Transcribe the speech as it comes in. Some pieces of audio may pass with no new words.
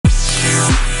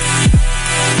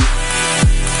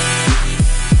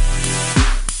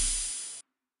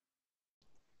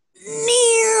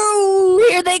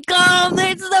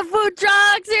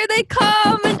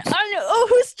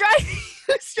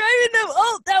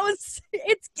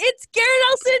It's Garrett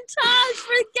Elson Taj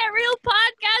for the Get Real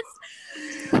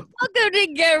podcast. Welcome to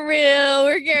Get Real.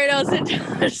 We're Garrett Elson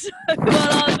Taj, talking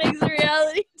about all things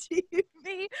reality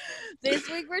TV. This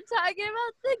week we're talking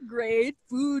about the Great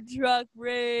Food Truck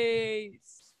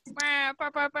Race. I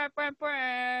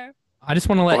just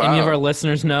want to let any of our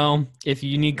listeners know, if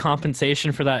you need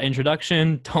compensation for that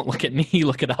introduction, don't look at me,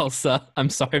 look at Elsa. I'm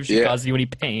sorry if she caused you any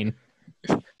pain.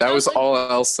 That was all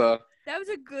Elsa. That was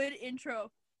a good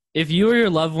intro. If you or your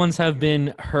loved ones have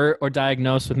been hurt or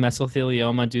diagnosed with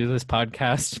mesothelioma due to this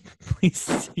podcast, please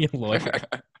see a lawyer.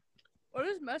 What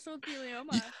is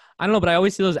mesothelioma? I don't know, but I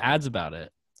always see those ads about it.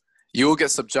 You will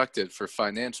get subjected for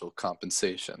financial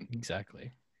compensation.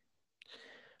 Exactly.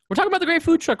 We're talking about the Great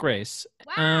Food Truck Race.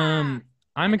 Wow.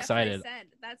 I'm excited.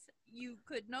 You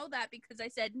could know that because I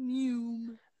said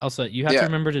new. Elsa, you have to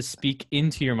remember to speak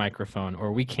into your microphone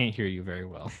or we can't hear you very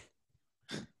well.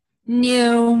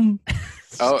 New.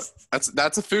 Oh,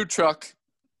 that's a food truck.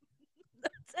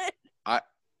 That's it.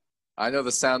 I know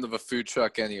the sound of a food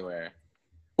truck anywhere.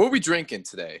 What are we drinking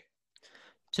today?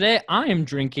 Today I am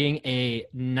drinking a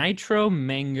Nitro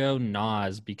Mango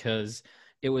Nas because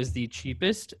it was the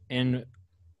cheapest and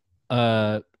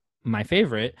my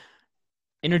favorite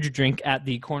energy drink at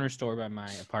the corner store by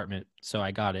my apartment. So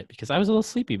I got it because I was a little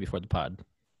sleepy before the pod.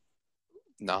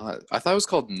 I thought it was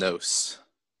called Nos.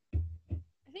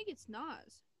 I think it's Nas.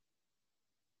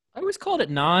 I always called it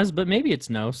Nas, but maybe it's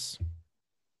Nos.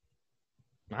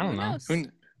 I don't know.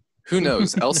 Who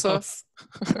knows? Elsa?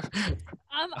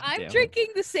 I'm drinking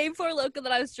the same Four Loko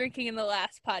that I was drinking in the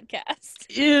last podcast.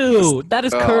 Ew, that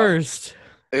is cursed.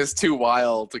 It was too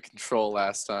wild to control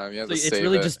last time. You have to it's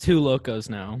really just two locos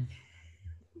now.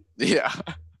 Yeah.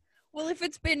 Well, if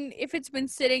it's been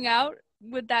sitting out,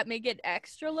 would that make it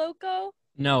extra loco?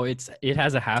 No, it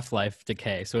has a half-life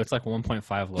decay, so it's like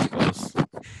 1.5 locos.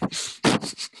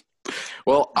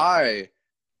 Well, I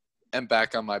am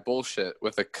back on my bullshit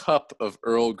with a cup of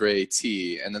Earl Grey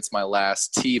tea, and it's my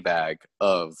last tea bag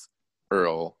of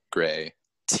Earl Grey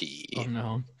tea. Oh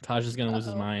no, Taj is gonna lose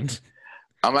his mind.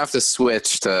 I'm gonna have to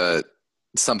switch to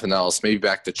something else, maybe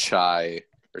back to chai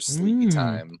or sleepy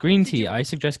time. Green tea. I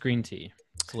suggest green tea.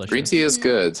 Delicious. Green tea is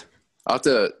good. I'll have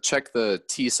to check the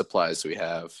tea supplies we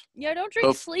have. Yeah, don't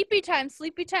drink sleepy time.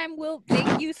 Sleepy time will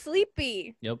make you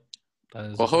sleepy. Yep.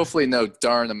 Well, hopefully no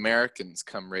darn Americans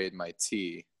come raid my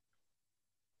tea.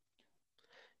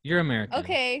 You're American.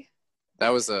 Okay. That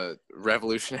was a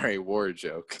Revolutionary War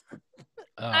joke.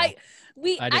 I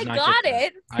got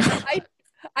it.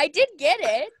 I did get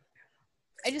it.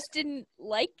 I just didn't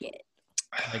like it.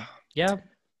 Yeah.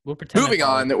 We'll pretend. Moving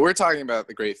on, we're talking about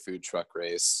the Great Food Truck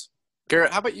Race.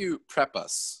 Garrett, how about you prep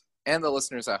us and the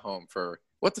listeners at home for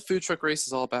what the food truck race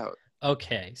is all about?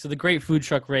 Okay, so the Great Food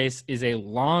Truck Race is a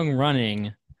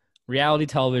long-running reality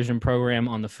television program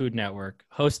on the Food Network,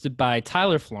 hosted by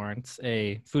Tyler Florence,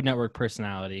 a Food Network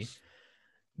personality.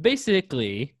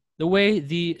 Basically, the way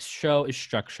the show is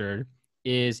structured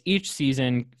is each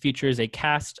season features a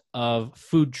cast of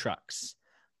food trucks.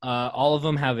 All of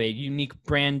them have a unique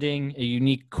branding, a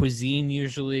unique cuisine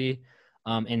usually,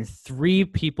 and 3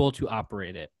 people to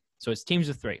operate it. So it's teams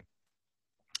of 3.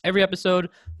 Every episode,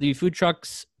 the food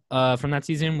trucks from that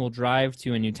season will drive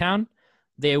to a new town.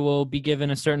 They will be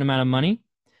given a certain amount of money,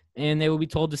 and they will be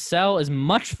told to sell as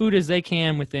much food as they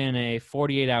can within a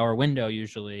 48-hour window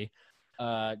usually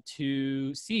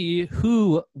to see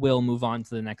who will move on to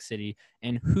the next city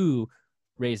and who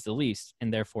raised the least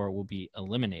and therefore will be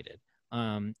eliminated.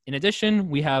 In addition,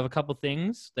 we have a couple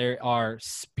things. There are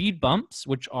speed bumps,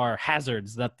 which are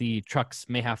hazards that the trucks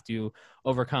may have to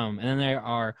overcome. And then there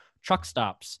are truck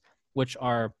stops, which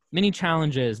are mini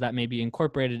challenges that may be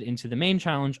incorporated into the main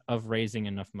challenge of raising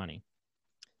enough money.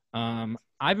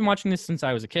 I've been watching this since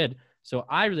I was a kid, so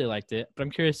I really liked it, but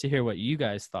I'm curious to hear what you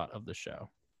guys thought of the show.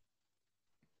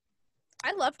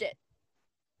 I loved it.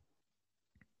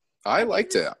 I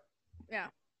liked it. Yeah.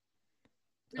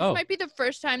 This might be the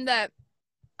first time that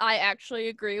I actually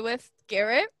agree with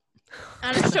Garrett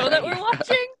on a show that we're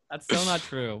watching. That's still not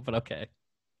true, but okay.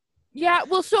 Yeah,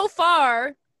 well, so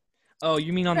far. Oh,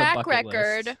 you mean on the track bucket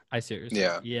record? List. I see what you're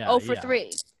saying. Yeah. 0 for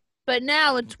 3. But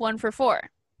now it's 1 for 4.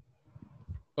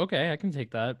 Okay, I can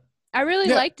take that. I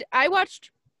really liked. I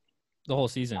watched the whole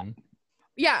season.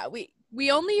 Yeah,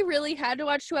 we only really had to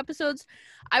watch 2 episodes.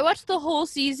 I watched the whole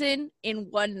season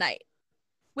in one night,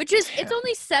 which is it's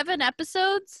only 7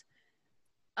 episodes.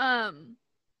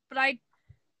 But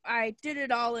I did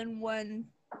it all in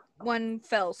one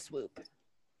fell swoop.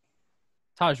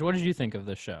 Taj, what did you think of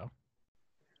this show?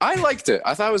 I liked it.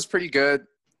 I thought it was pretty good.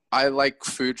 I like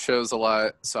food shows a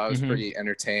lot, so I was pretty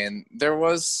entertained. There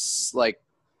was like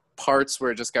parts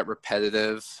where it just got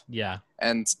repetitive. Yeah.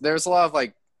 And there's a lot of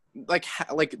like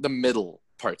the middle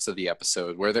parts of the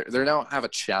episode where they don't have a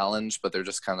challenge, but they're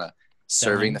just kind of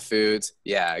serving the foods.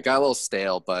 Yeah, it got a little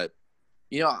stale, but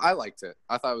I liked it.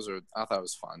 I thought it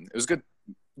was fun. It was good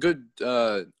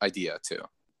idea too.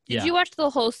 Did you watch the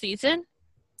whole season?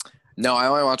 No, I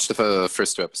only watched the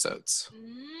first 2 episodes.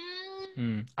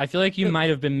 I feel like you might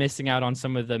have been missing out on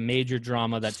some of the major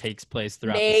drama that takes place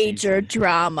throughout the Major season.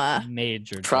 drama.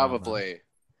 Major drama.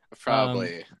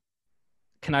 Probably.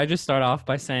 Can I just start off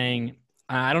by saying,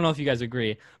 I don't know if you guys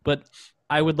agree, but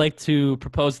I would like to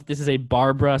propose that this is a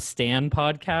Barbara Stan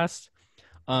podcast.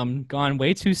 Gone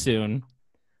way too soon.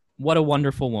 What a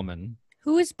wonderful woman.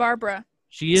 Who is Barbara?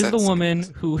 She is the woman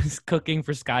who is cooking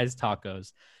for Sky's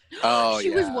Tacos. Oh,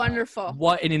 she was wonderful.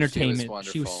 What an entertainment.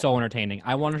 She was so entertaining.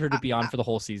 I wanted her to be on for the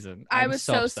whole season. I was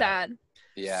so sad.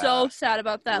 Yeah. So sad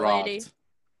about that lady.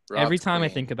 Every time I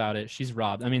think about it, she's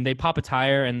robbed. I mean, they pop a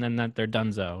tire and then they're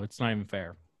donezo. It's not even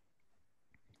fair.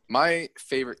 My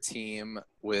favorite team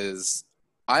was,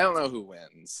 I don't know who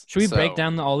wins. Should we break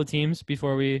down all the teams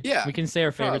before we can say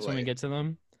our favorites when probably. we get to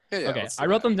them? Yeah, okay, I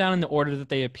wrote them down in the order that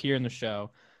they appear in the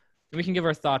show. And we can give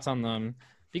our thoughts on them.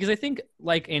 Because I think,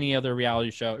 like any other reality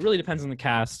show, it really depends on the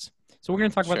cast. So we're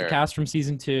going to talk about the cast from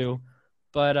season 2.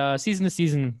 But season to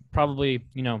season, probably,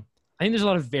 I think there's a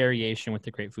lot of variation with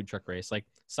the Great Food Truck Race. Like,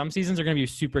 some seasons are going to be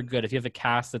super good if you have a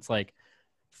cast that's, like,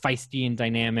 feisty and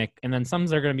dynamic. And then some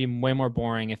are going to be way more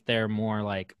boring if they're more,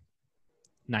 like,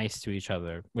 nice to each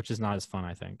other, which is not as fun,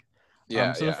 I think.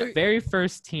 Yeah, so the very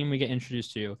first team we get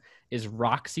introduced to is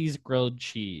Roxy's Grilled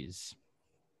Cheese.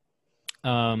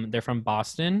 They're from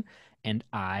Boston, and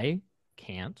I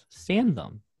can't stand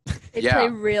them. They play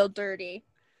real dirty.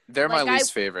 They're my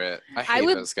least favorite. I hate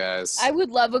those guys. I would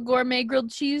love a gourmet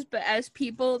grilled cheese, but as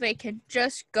people, they can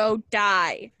just go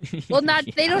die. Well,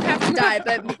 they don't have to die,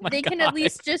 but they can at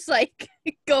least just, like,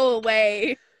 go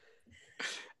away.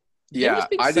 Yeah,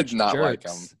 I did not like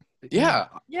them. Yeah.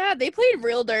 Yeah, they played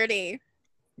real dirty.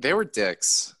 They were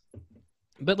dicks.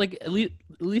 But, like, at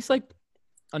least like,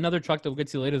 another truck that we'll get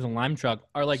to later, the Lime Truck,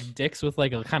 are, like, dicks with,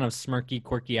 like, a kind of smirky,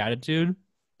 quirky attitude.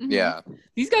 Mm-hmm. Yeah.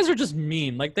 These guys are just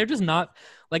mean. Like, they're just not...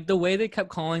 Like, the way they kept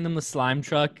calling them the Slime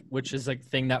Truck, which is, like,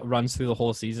 thing that runs through the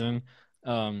whole season,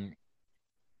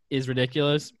 is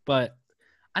ridiculous. But,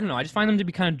 I don't know. I just find them to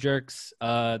be kind of jerks.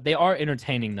 They are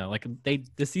entertaining, though. Like,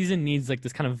 the season needs, like,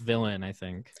 this kind of villain, I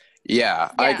think.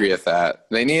 Yeah, I agree with that.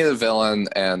 They needed a villain,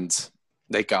 and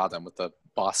they got him with the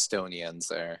Bostonians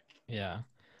there. Yeah.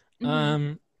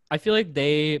 Mm-hmm. I feel like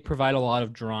they provide a lot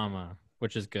of drama,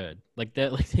 which is good. Like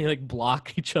they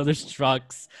block each other's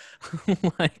trucks.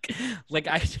 like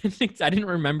I didn't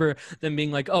remember them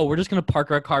being like, oh, we're just gonna park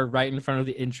our car right in front of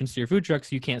the entrance to your food truck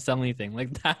so you can't sell anything.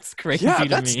 Like, that's crazy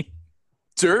to me.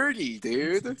 Dirty,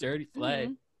 dude. It's dirty play.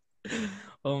 Mm-hmm.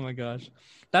 Oh my gosh.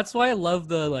 That's why I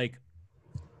love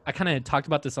I kind of talked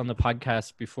about this on the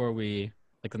podcast before we,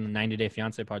 like, on the 90 Day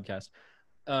Fiancé podcast.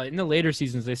 In the later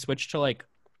seasons, they switched to, like,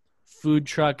 food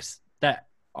trucks that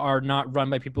are not run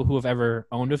by people who have ever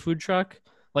owned a food truck.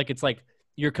 Like, it's like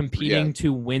you're competing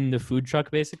to win the food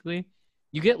truck, basically.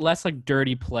 You get less, like,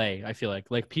 dirty play, I feel like.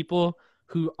 Like, people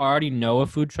who already know a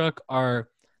food truck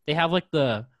they have, like,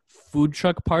 the food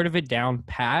truck part of it down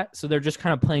pat, so they're just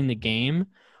kind of playing the game.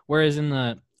 Whereas in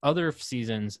the other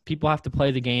seasons, people have to play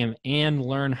the game and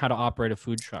learn how to operate a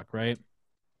food truck, right?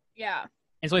 Yeah.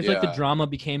 And so I feel like the drama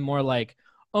became more like,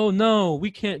 oh no,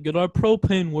 we can't get our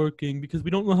propane working because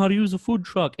we don't know how to use a food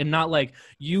truck, and not like,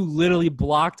 you literally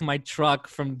blocked my truck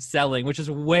from selling, which is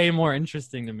way more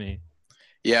interesting to me.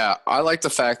 Yeah, I like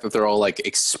the fact that they're all, like,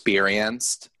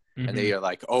 experienced, and they are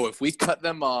like, oh, if we cut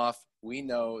them off, we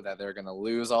know that they're going to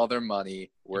lose all their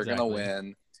money. We're going to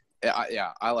win.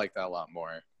 Yeah, I like that a lot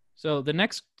more. So the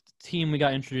next team we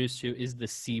got introduced to is the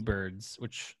Seabirds,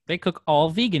 which they cook all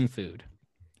vegan food.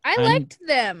 I liked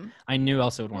them. I knew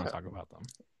Elsa would want to talk about them.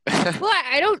 Well,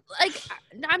 I don't like.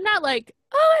 I'm not like,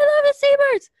 oh, I love the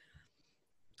Seabirds.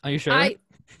 Are you sure? I love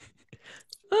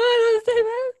the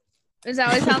Seabirds. Is that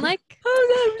what I sound like?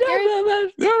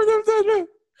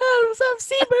 Some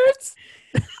Seabirds.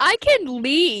 I can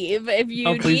leave if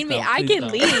you need me. I can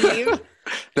leave.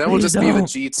 That will just be the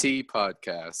GT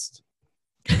podcast.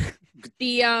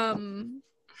 The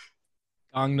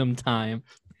Gangnam Time.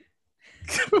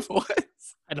 What?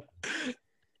 I don't.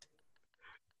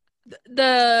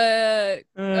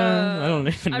 I don't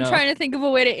even know. I'm trying to think of a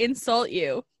way to insult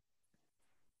you.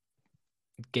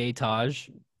 Gay Taj.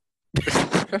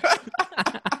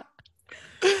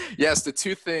 Yes, the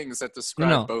two things that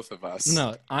describe both of us.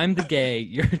 No, I'm the gay.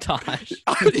 You're Taj.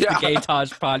 The Gay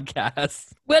Taj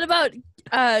podcast. What about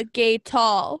gay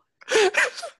tall?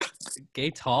 Gay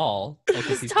tall. Oh,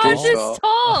 'cause he's Taj tall. is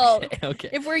tall. Okay.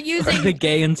 If we're The using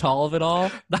gay and tall of it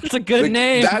all. That's a good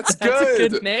name. That's a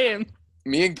good. good name.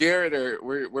 Me and Garrett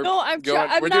we're no, I'm going.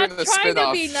 I'm we're not doing the trying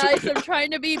to be spin-off. nice. I'm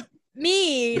trying to be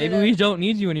mean. Maybe we don't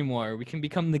need you anymore. We can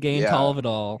become the gay and Yeah. tall of it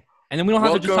all. And then we don't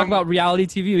have to just talk Welcome. about reality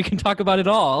TV. We can talk about it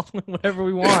all. Whatever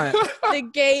we want. The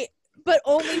gay, but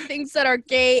only things that are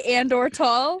gay and or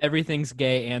tall. Everything's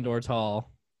gay and or tall.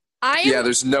 I am. Yeah,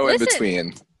 there's no Listen. in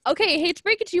between. Okay, hate to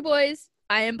break it to you boys.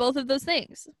 I am both of those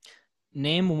things.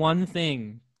 Name one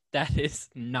thing that is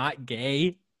not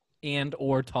gay and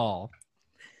or tall.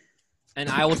 And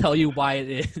I will tell you why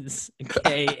it is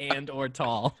gay and or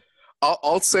tall.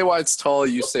 I'll say why it's tall.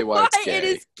 You say why it's gay. it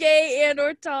is gay and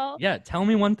or tall. Yeah, tell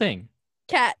me one thing.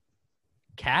 Cat.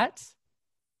 Cats?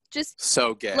 Just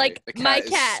So gay. Like the cat my is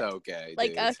cat. so gay.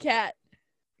 like dude. a cat.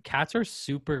 Cats are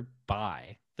super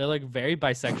bi. They're like very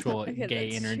bisexual Okay, gay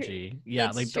that's true. energy. Yeah,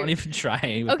 That's like true. don't even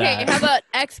try with Okay, that. how about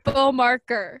expo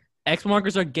marker? X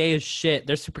markers are gay as shit.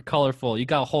 They're super colorful. You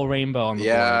got a whole rainbow on the board.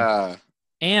 Yeah,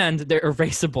 And they're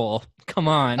erasable. Come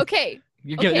on. Okay,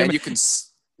 You're okay. giving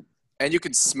and you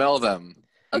can smell them.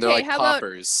 And they're Okay, like how about-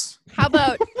 poppers. how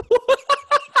about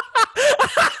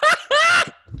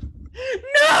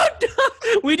No,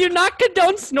 we do not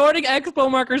condone snorting expo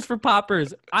markers for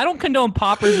poppers. I don't condone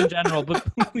poppers in general, but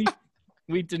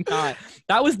we did not.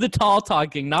 That was the tall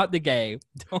talking, not the gay.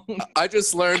 Don't. I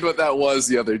just learned what that was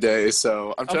the other day,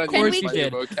 so I'm Of trying to course use you my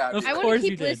did. vocabulary. Of I want course to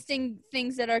you keep did. listing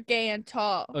things that are gay and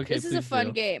tall. Okay, this is a please fun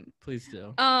do. game. Please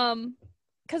do.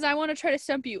 Because I want to try to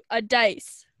stump you. A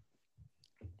dice.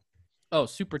 Oh,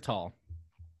 super tall.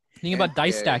 Think about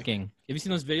dice Okay. stacking. Have you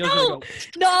seen those videos? No! Where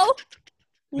they go, No.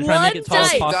 They're trying to One make it tall as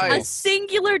dice. possible. A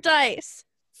singular dice.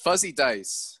 Fuzzy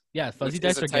dice. Yeah, fuzzy which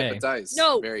dice is a are type gay. of dice.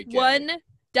 No, Very gay. one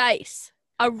dice.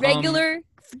 A regular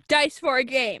dice for a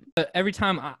game. Every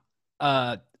time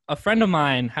a friend of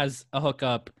mine has a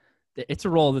hookup, it's a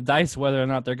roll of the dice whether or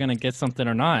not they're gonna get something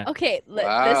or not. Okay,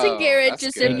 Wow, listen, Garrett. that's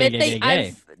Just good. admit Gay, gay, that gay.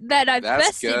 I've That's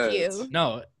bested good. you.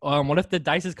 No. What if the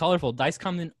dice is colorful? Dice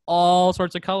come in all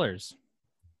sorts of colors.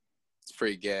 It's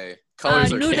pretty gay.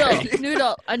 Colors are Noodle, gay.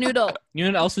 noodle, a noodle. You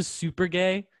know what else is super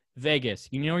gay? Vegas.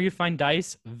 You know where you find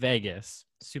dice? Vegas.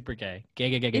 Super gay. Gay,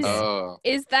 gay, gay, gay, Is- gay. Oh,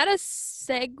 Is that a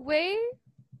segue?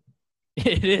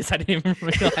 It is. I didn't even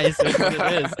realize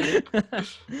what it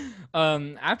is.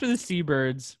 After the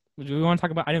seabirds, do we want to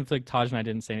talk about? I didn't feel like Taj and I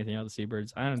didn't say anything about the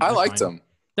seabirds. I liked them.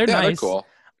 They're Yeah, nice. they're cool.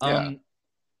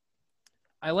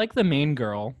 I like the main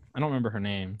girl. I don't remember her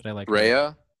name, but I like her.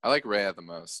 Rhea. I like Rhea the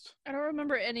most. I don't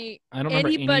remember any. I don't remember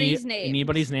anybody's name.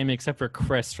 anybody's name except for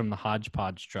Chris from the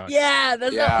Hodgepodge truck. Yeah,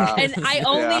 that's Yeah. and I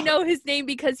only Yeah. know his name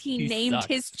because he He named sucks.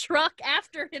 his truck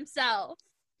after himself.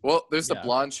 Well, there's the Yeah.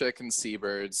 blonde chick in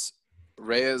Seabirds.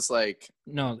 Rhea's like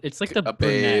No, it's like the a babe.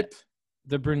 brunette.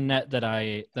 The brunette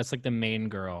that's like the main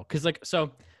girl. Cause like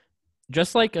so,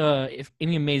 just like if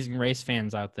any Amazing Race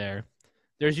fans out there,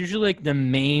 there's usually like the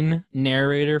main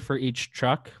narrator for each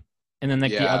truck, and then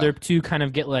like the Yeah. other two kind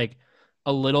of get like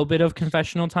a little bit of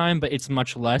confessional time, but it's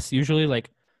much less usually. Like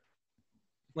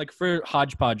for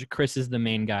Hodgepodge, Chris is the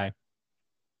main guy.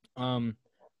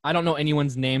 I don't know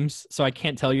anyone's names, so I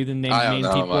can't tell you the names I of don't main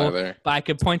know people. them either. But I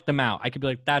could point them out. I could be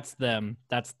like, that's them,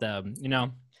 you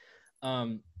know?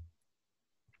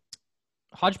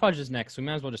 Hodgepodge is next, so we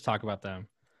might as well just talk about them.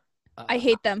 I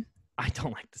hate them. I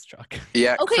don't like this truck.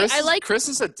 Yeah. Okay, I like- Chris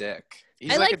is a dick.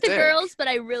 He's I like a the dick. girls, but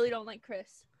I really don't like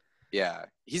Chris. Yeah,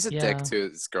 he's a Yeah. dick to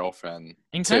his girlfriend.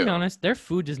 And can I too. be honest, their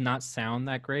food does not sound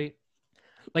that great.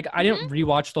 Like, I Mm-hmm. didn't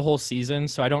rewatch the whole season,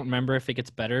 so I don't remember if it gets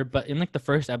better. But in, like, the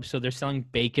first episode, they're selling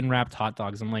bacon-wrapped hot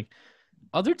dogs. I'm like,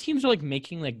 other teams are, like,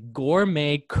 making, like,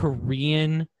 gourmet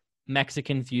Korean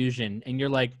Mexican fusion. And you're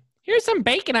like, here's some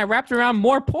bacon I wrapped around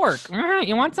more pork.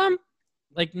 You want some?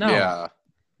 Like, no. Yeah.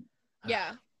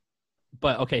 Yeah.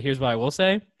 But, okay, here's what I will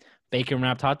say.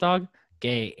 Bacon-wrapped hot dog,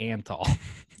 gay and tall.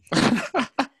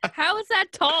 How is that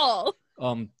tall?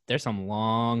 There's some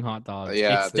long hot dogs.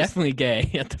 Yeah, It's there's- definitely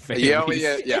gay at the very Yeah, least.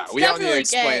 It's we don't need to definitely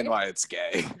explain gay. why it's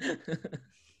gay.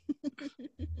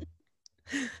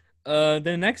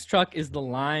 The next truck is the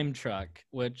lime truck,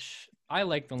 which I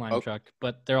like the lime Oh. truck,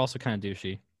 but they're also kind of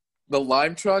douchey. The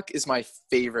lime truck is my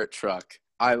favorite truck.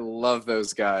 I love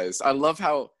those guys. I love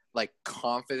how like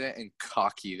confident and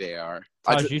cocky they are.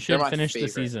 Taj, you they're should my finish the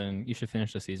favorite. season. You should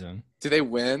finish the season. Do they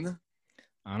win?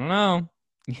 I don't know.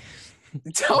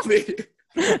 Tell me.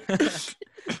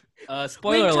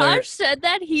 Spoiler When alert. Taj said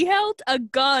that, he held a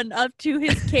gun up to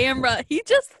his camera. He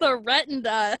just threatened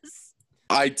us.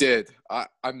 I did.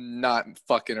 I'm not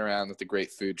fucking around with the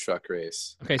great food truck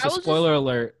race. Okay, I so was just- spoiler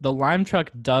alert. The lime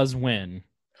truck does win.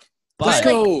 Let's But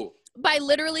go. By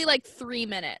literally like 3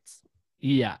 minutes.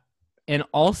 Yeah. And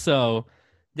also,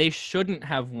 they shouldn't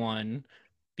have won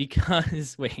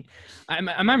because wait, am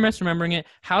I misremembering it?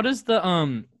 How does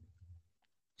the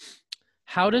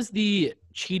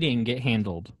cheating get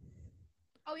handled?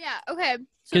 Oh yeah. Okay.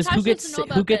 So Because Tosh doesn't know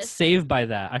about who gets this. saved by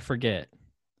that? I forget.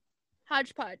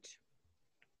 Hodgepodge.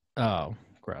 Oh,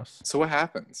 gross. So what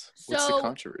happens? What's the So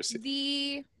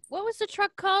controversy? what was the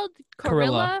truck called?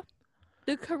 Gorilla.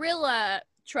 The Gorilla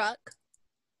truck.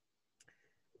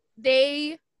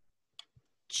 They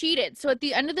cheated. So at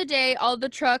the end of the day, all the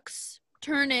trucks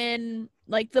turn in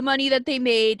like the money that they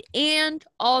made and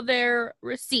all their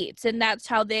receipts, and that's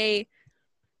how they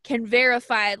can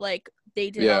verify like they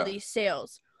did all these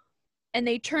sales. And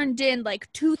they turned in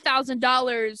like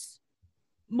 $2,000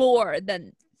 more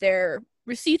than their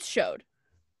receipts showed.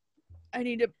 I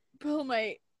need to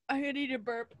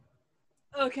burp.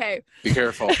 Okay. Be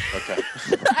careful. Okay.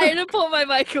 I had to pull my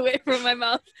mic away from my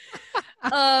mouth.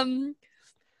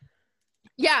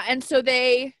 Yeah, and so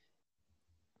they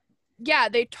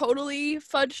totally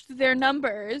fudged their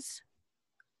numbers,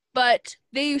 but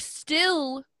they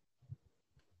still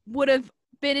would have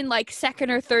been in like second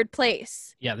or third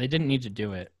place. Yeah, they didn't need to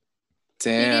do it.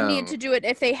 Damn. They didn't need to do it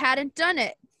if they hadn't done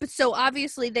it. But so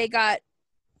obviously they got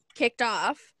kicked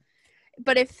off.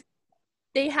 But if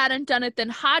they hadn't done it, then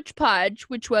Hodgepodge,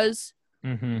 which was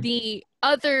the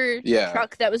other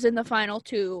truck that was in the final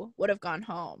two, would have gone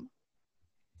home.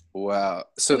 Wow.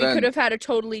 So we could have had a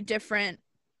totally different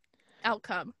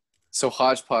outcome. So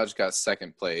Hodgepodge got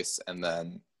second place, and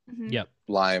then Yep.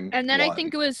 Lime and then won. I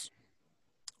think it was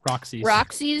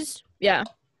Roxy's. Yeah.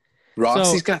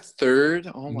 Roxy's got third.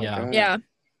 Oh my god. Yeah.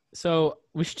 So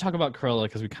we should talk about Gorilla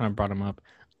because we kind of brought him up.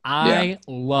 I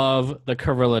love the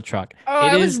Gorilla truck.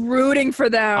 I was rooting for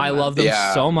them. I love them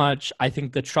so much. I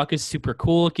think the truck is super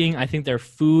cool looking. I think their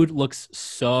food looks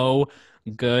so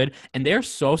good, and they're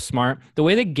so smart. The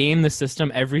way they game the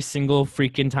system every single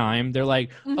freaking time, they're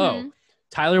like, oh,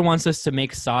 Tyler wants us to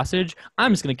make sausage.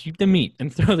 I'm just gonna keep the meat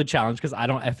and throw the challenge because I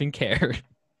don't effing care.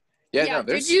 Yeah, no,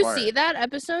 they're Did you smart. see that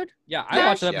episode? Yeah, I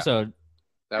watched that episode.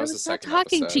 That was the second not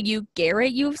talking episode. to you,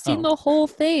 Garrett. You've seen the whole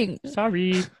thing.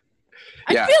 Sorry.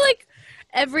 I feel like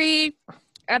every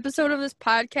episode of this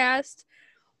podcast,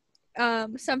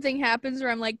 something happens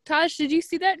where I'm like, Tosh, did you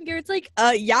see that? And Garrett's like,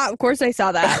 yeah, of course I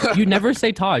saw that. You never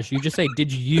say Taj. You just say,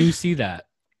 did you see that?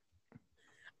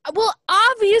 Well,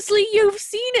 obviously you've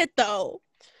seen it, though.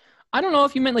 I don't know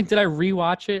if you meant, like, did I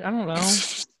rewatch it? I don't know.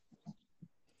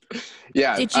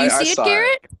 Yeah. Did you see it,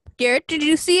 Garrett? Garrett, did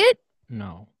you see it?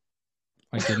 No.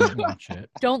 I didn't watch it.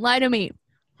 Don't lie to me.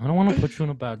 I don't want to put you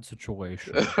in a bad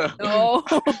situation. No.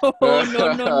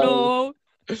 No.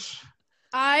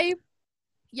 I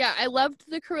loved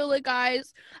the Gorilla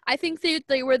guys. I think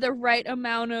they were the right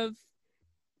amount of,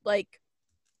 like,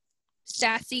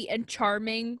 sassy and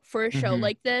charming for a show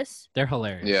like this. They're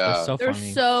hilarious. Yeah. They're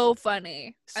so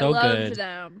funny. So I loved good.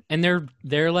 them. And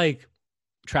their like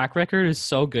track record is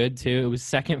so good too. It was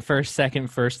second, first,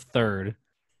 third.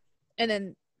 And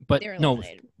then but they were no,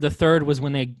 eliminated. the third was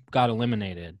when they got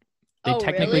eliminated. They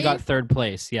technically really? got third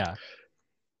place, yeah.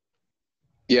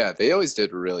 Yeah, they always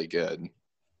did really good.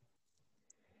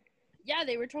 Yeah,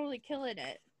 they were totally killing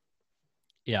it.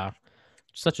 Yeah.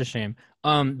 Such a shame.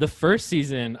 The first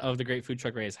season of the Great Food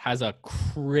Truck Race has a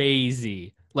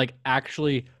crazy, like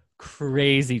actually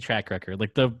crazy track record.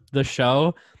 Like the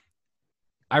show,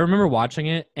 I remember watching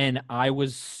it and I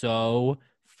was so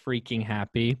freaking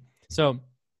happy. So,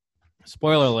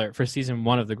 spoiler alert for season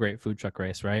 1 of the Great Food Truck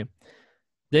Race, right?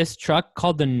 This truck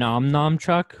called the Nom Nom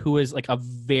truck, who is like a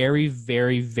very,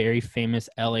 very, very famous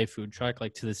LA food truck,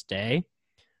 like to this day,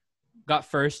 got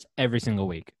first every single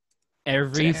week.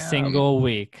 Every single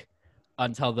week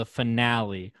until the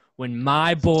finale when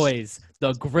my boys,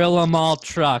 the Grill 'Em All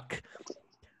truck,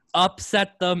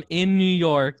 upset them in New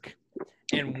York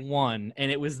and won.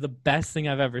 And it was the best thing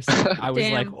I've ever seen. I was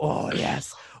like, oh,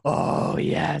 yes. Oh,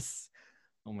 yes.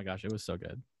 Oh, my gosh. It was so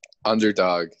good.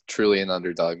 Underdog. Truly an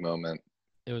underdog moment.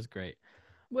 It was great.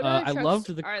 What I loved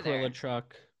the Gorilla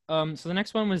truck. So the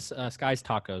next one was Sky's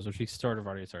Tacos, which we sort of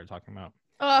already started talking about.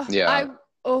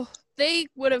 They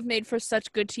would have made for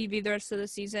such good TV the rest of the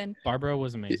season. Barbara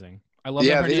was amazing. I love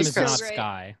that her name is not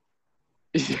Sky.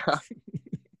 Yeah.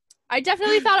 I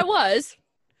definitely thought it was.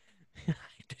 I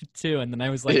did too. And then I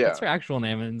was like, what's her actual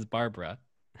name? And it's Barbara.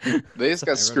 They just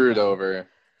got screwed over.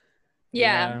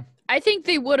 Yeah. I think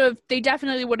they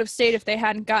definitely would have stayed if they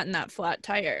hadn't gotten that flat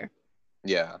tire.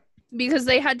 Yeah. Because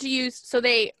they had to use,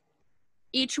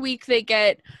 each week they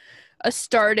get a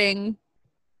starting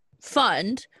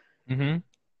fund. Mm-hmm.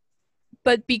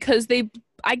 but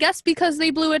I guess because they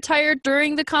blew a tire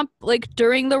during the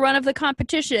during the run of the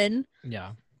competition,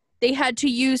 Yeah. they had to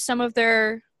use some of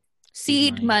their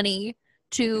seed money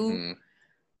to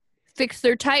fix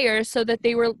their tires so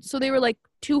they were like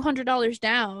 $200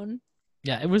 down.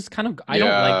 Yeah, it was kind of. I don't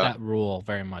like that rule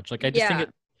very much. Like, I just think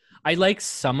I like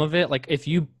some of it. Like, if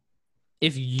you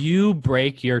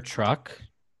break your truck,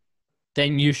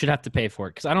 then you should have to pay for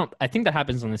it. Because I think that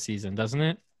happens on the season, doesn't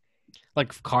it?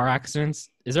 Like car accidents.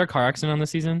 Is there a car accident on the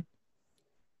season?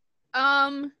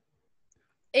 The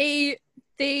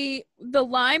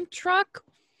lime truck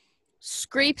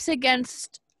scrapes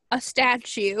against a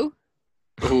statue.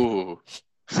 Ooh.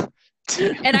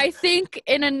 And I think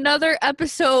in another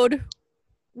episode,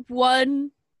 the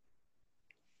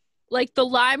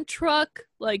lime truck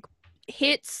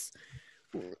hits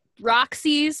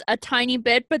Roxy's a tiny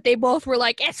bit, but they both were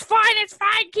like, it's fine,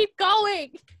 keep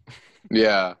going.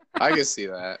 Yeah, I can see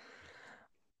that.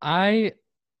 I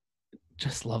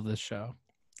just love this show.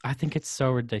 I think it's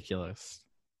so ridiculous.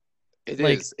 It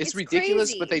is. It's ridiculous,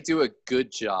 crazy. but they do a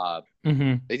good job.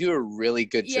 Mm-hmm. They do a really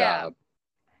good job.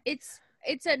 It's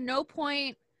at no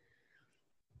point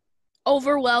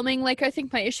overwhelming. Like, I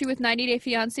think my issue with 90 Day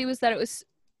Fiancé was that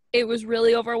it was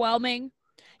really overwhelming.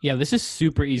 Yeah, this is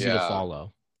super easy to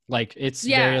follow. Like, it's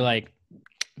very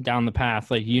down the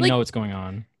path. Like, you know what's going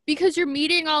on. Because you're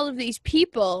meeting all of these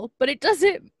people, but it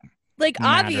doesn't matter.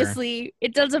 Obviously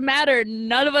it doesn't matter.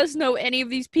 None of us know any of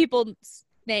these people's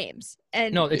names.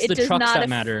 And no, it's the trucks that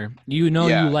matter. You know,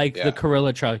 you like the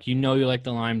Corilla truck. You know, you like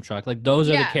the lime truck. Like, those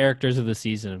are the characters of the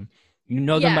season. You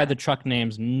know them by the truck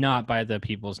names, not by the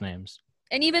people's names.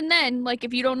 And even then, like,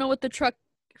 if you don't know what the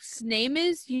truck's name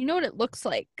is, you know what it looks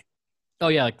like. Oh,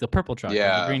 yeah, like the purple truck, or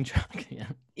the green truck.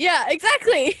 Yeah,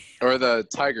 exactly. Or the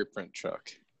tiger print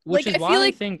truck. Which is why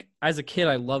I think, as a kid,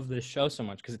 I love this show so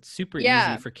much, because it's super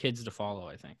easy for kids to follow,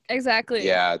 I think. Exactly.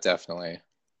 Yeah, definitely.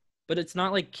 But it's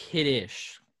not, like,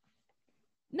 kiddish.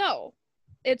 No.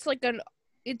 It's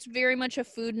it's very much a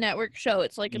Food Network show.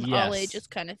 It's like an all ages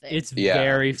kind of thing. It's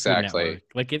very Food Network.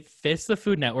 Like, it fits the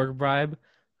Food Network vibe,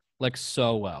 like,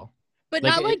 so well. But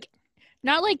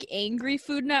not like angry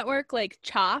Food Network, like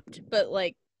Chopped, but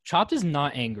like... Chopped is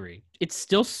not angry. It's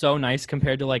still so nice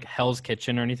compared to, like, Hell's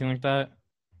Kitchen or anything like that.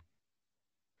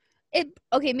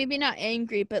 Okay, maybe not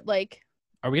angry, but like...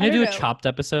 Are we going to do a Chopped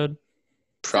episode?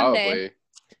 Probably.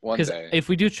 One day. Because if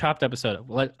we do Chopped episode,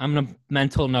 I'm going to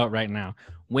mental note right now.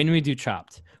 When we do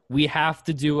Chopped, we have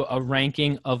to do a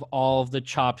ranking of all of the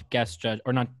Chopped guest judge,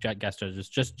 or not guest judges,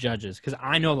 just judges, because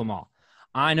I know them all.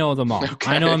 Okay. I know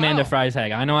Amanda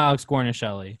Freitag. I know Alex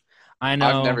Guarnaschelli. I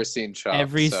know. I've never seen Chopped.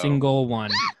 Every single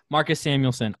one. Marcus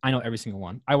Samuelson. I know every single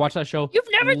one. I watched that show. You've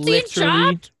never seen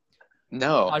Chopped?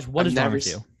 No. Gosh, what is wrong with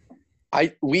you?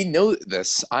 We know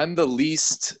this. I'm the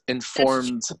least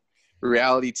informed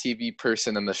reality TV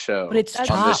person in the show. But it's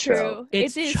Chopped. True.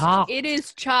 It's Chopped. It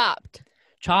is Chopped.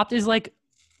 Chopped is like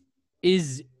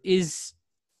is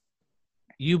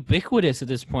ubiquitous at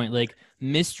this point. Like,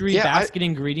 mystery basket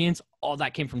ingredients, all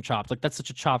that came from Chopped. Like, that's such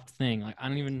a Chopped thing. Like,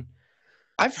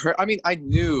 I've heard. I mean, I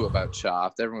knew about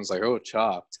Chopped. Everyone's like, "Oh,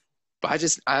 Chopped," but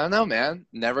I don't know, man.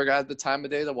 Never got the time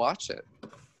of day to watch it.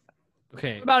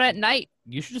 Okay. What about at night?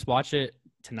 You should just watch it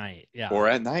tonight. Yeah. Or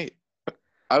at night.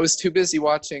 I was too busy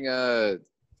watching Epic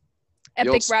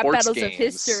Rap Battles of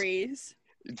Histories.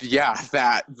 Yeah,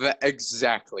 that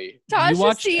exactly. You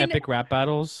watched Epic Rap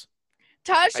Battles?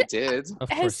 Tosh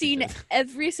has seen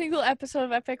every single episode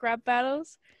of Epic Rap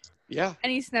Battles. Yeah.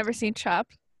 And he's never seen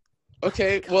Chopped.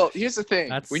 Okay, well, here's the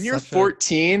thing. When you're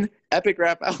 14, Epic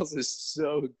Rap Battles is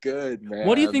so good, man.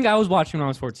 What do you think I was watching when I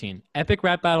was 14? Epic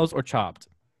Rap Battles or Chopped?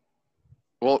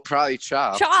 Well, probably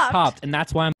Chopped. Chopped. And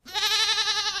that's why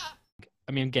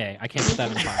I'm gay. I can't put that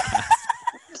in the podcast.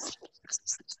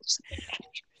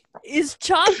 Is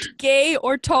Chopped gay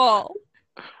or tall?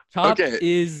 Chopped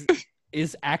is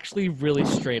actually really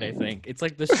straight, I think. It's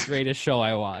like the straightest show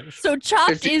I watched. So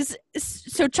Chopped is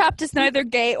neither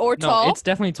gay or tall? No, it's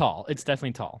definitely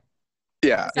tall.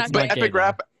 Yeah, but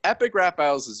Epic Rap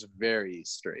Battles is very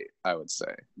straight, I would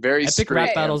say. Very Epic straight.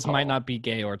 Rap Battles might not be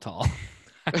gay or tall.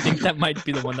 I think that might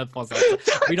be the one that falls out.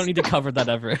 We don't need to cover that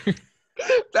ever.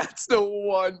 That's the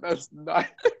one that's not.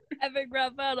 Epic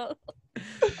Rap Battle.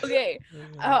 Okay,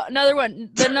 another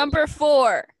one. The number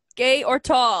 4. Gay or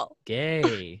tall?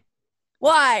 Gay.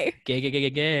 Why?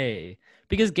 Gay.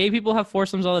 Because gay people have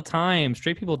foursomes all the time.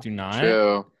 Straight people do not.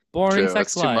 True. Boring That's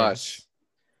sex lives. too much.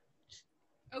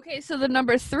 Okay, so the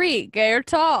number 3. Gay or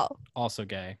tall? Also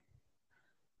gay.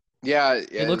 Yeah.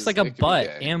 It looks like a butt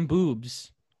and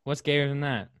boobs. What's gayer than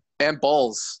that? And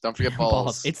balls. Don't forget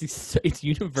balls. It's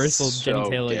universal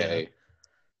genitalia. Gay.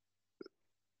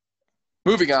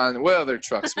 Moving on. What other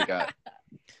trucks we got?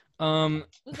 Was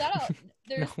that all?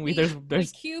 There's, No, there's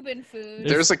there's Cuban food.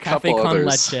 There's a Cafe couple con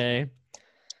others. leche.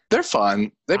 They're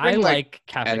fun. They I bring like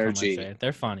Cafe energy. con leche.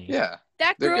 They're funny. Yeah.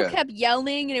 That they're girl good. kept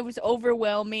yelling and it was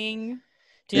overwhelming.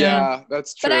 Yeah,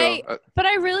 that's true. But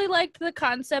I really liked the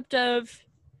concept of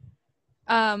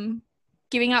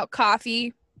giving out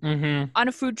coffee Mm-hmm. on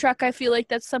a food truck. I feel like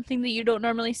that's something that you don't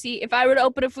normally see. If I were to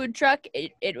open a food truck,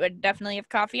 it would definitely have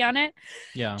coffee on it.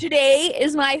 Yeah. Today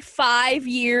is my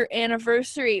 5-year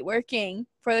anniversary working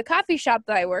for the coffee shop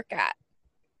that I work at.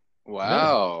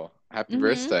 Wow. Happy Mhm.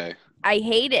 birthday. I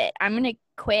hate it. I'm going to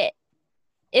quit.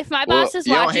 If my Well, boss is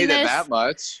you don't watching hate this, it that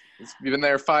much. You've been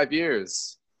there 5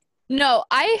 years. no,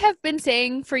 I have been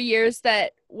saying for years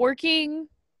that working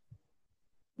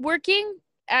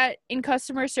in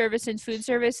customer service and food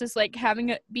service is like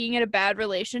being in a bad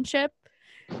relationship.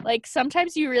 Like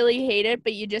sometimes you really hate it,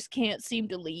 but you just can't seem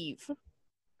to leave.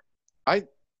 I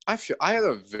had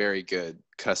a very good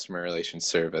customer relation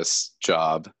service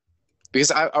job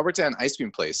because I worked at an ice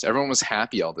cream place. Everyone was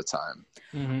happy all the time.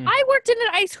 Mm-hmm. I worked in an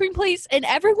ice cream place and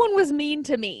everyone was mean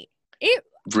to me.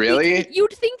 Really?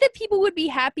 You'd think that people would be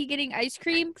happy getting ice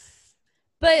cream,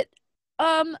 but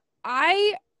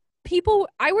I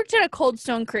worked at a Cold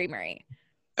Stone Creamery.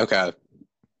 Okay.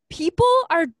 People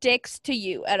are dicks to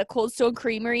you at a Cold Stone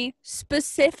Creamery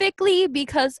specifically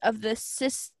because of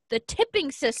the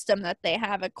tipping system that they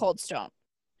have at Cold Stone.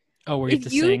 Oh, where you have to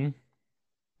sing?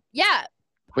 Yeah.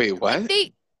 Wait, what?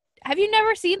 Have you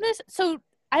never seen this? So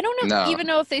I don't know, No. even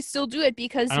know if they still do it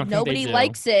because I don't think nobody they do.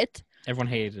 likes it. Everyone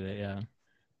hated it, yeah.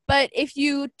 But if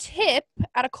you tip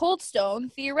at a Cold Stone,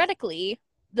 theoretically,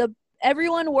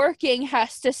 everyone working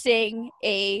has to sing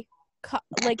a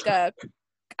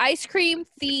ice cream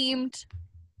themed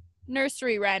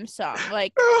nursery rhyme song.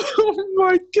 Like, Oh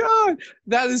my god,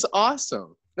 that is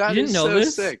awesome. That You is didn't know so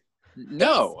this? sick.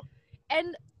 No.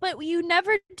 but you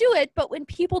never do it. But when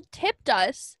people tipped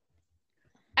us,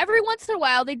 every once in a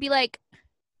while they'd be like,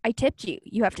 "I tipped you.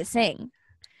 You have to sing."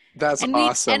 That's And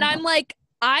awesome. And I'm like,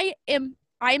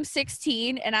 I'm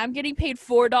 16 and I'm getting paid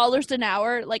 $4 an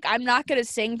hour. Like, I'm not gonna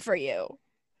sing for you.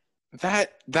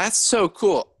 That's so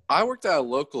cool. I worked at a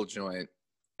local joint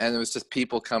and it was just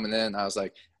people coming in. I was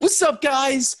like, "What's up,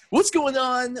 guys? What's going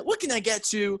on? What can I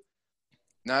get you?"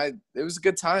 No, it was a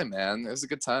good time, man. It was a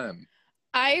good time.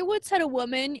 I once had a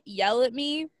woman yell at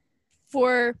me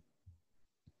for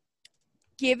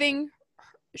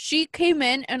she came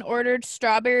in and ordered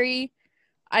strawberry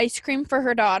ice cream for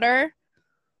her daughter,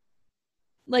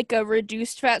 like a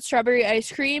reduced fat strawberry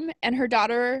ice cream, and her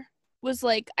daughter was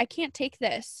like, "I can't take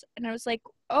this." And I was like,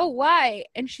 "Oh, why?"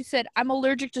 And she said, "I'm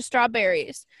allergic to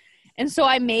strawberries." And so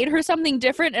I made her something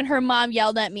different, and her mom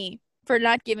yelled at me for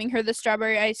not giving her the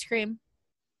strawberry ice cream.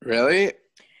 Really?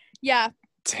 Yeah.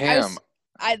 Damn.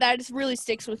 That just really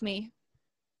sticks with me.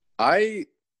 I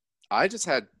just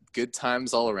had good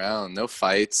times all around. No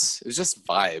fights. It was just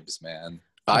vibes, man.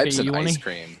 Vibes and ice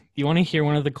cream. You want to hear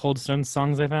one of the Cold Stone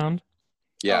songs I found?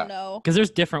 Yeah. Oh, no. Because there's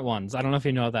different ones. I don't know if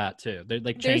you know that, too.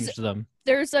 They changed them.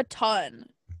 There's a ton.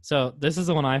 So this is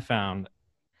the one I found.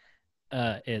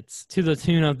 It's to the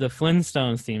tune of the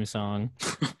Flintstones theme song.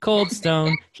 Cold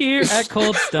Stone, here at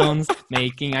Cold Stones,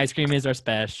 making ice cream is our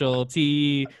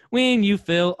specialty. When you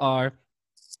fill our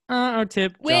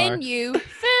tip jar. When you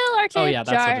fill our tip jar. Oh, yeah,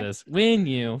 that's what it is. When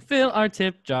you fill our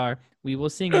tip jar, we will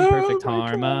sing in perfect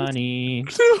harmony.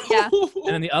 Yeah. And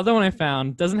then the other one I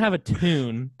found doesn't have a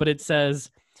tune, but it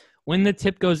says, "When the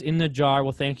tip goes in the jar,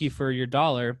 we'll thank you for your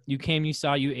 $1. You came, you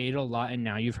saw, you ate a lot, and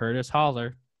now you've heard us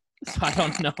holler." So I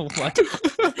don't know what.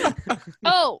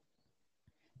 Oh,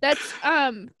 that's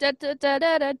I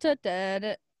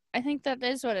think that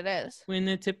is what it is. When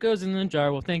the tip goes in the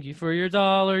jar, we'll thank you for your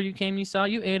 $1. You came, you saw,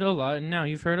 you ate a lot, and now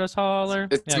you've heard us holler.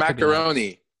 It's Yeah, it could be that.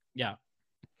 macaroni. Yeah.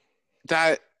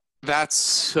 That's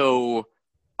so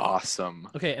awesome.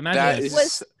 Okay, imagine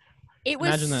this. It was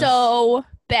Imagine this. so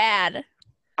bad.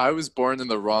 I was born in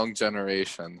the wrong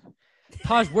generation.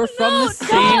 Taj, we're from No, the same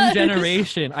Taj.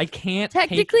 generation. I can't.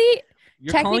 Technically,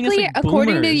 You're calling us, like,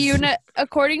 according boomers.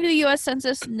 according to the U.S.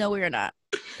 Census, no, we are not.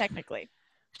 Technically.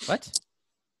 What?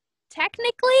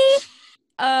 Technically,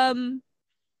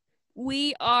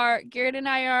 we are. Garrett and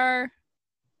I are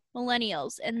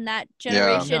millennials, and that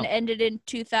generation No. ended in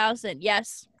 2000.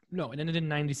 Yes. No, it ended in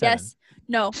 97. Yes.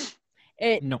 No.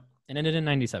 It. No, it ended in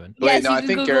 97. Wait, Yes, no, you I can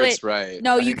think Google Garrett's it. right.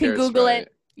 No, I you think can Garrett's Google right.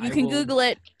 it. You I can will- Google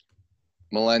it.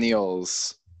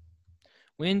 Millennials.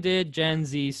 When did Gen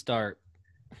Z start?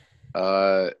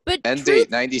 But End date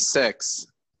 96.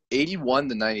 81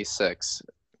 to 96.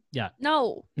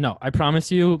 No. No, I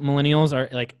promise you, millennials are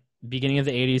like beginning of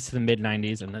the 80s to the mid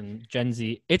 90s, and then Gen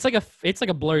Z. It's like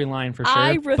a blurry line for sure.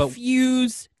 I but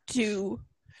refuse to.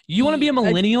 you want to be a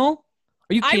millennial?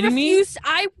 Are you kidding me?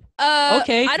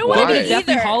 Okay, I don't Why? want to get be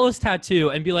Deathly either. Hallows tattoo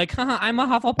and be like, haha, I'm a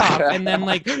Hufflepuff, and then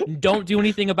like don't do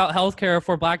anything about healthcare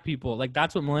for Black people. Like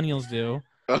that's what millennials do.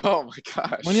 Oh my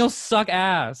gosh. Millennials suck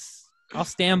ass. I'll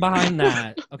stand behind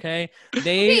that. Okay,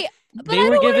 Okay, but they I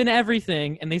were don't given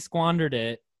everything and they squandered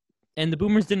it, and the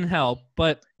boomers didn't help.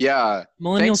 But Yeah.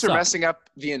 millennials Thanks for suck. messing up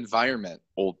the environment,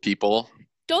 old people.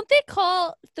 Don't they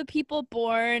call the people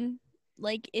born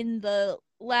like in the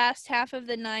last half of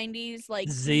the 90s like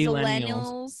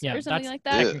Zillennials. Zillennials or something that's like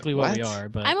that? technically what we What? are.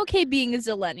 But I'm okay being a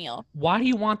Zillennial. why do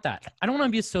you want that? I don't want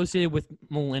to be associated with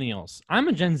millennials. I'm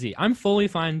a Gen Z. I'm fully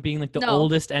fine being like the No.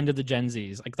 oldest end of the Gen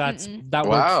Zs. Like Mm-mm. that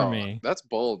works for Wow. me. That's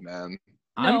bold, man.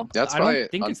 No. That's I probably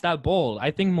don't think it's that bold.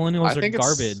 I think millennials I think are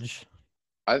it's- garbage.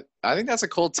 I think that's a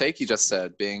cool take you just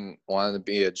said, wanting to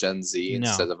be a Gen Z No.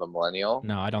 instead of a millennial.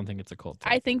 No, I don't think it's a cult.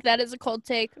 I think that is a cold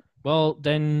take. Well,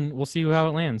 then we'll see how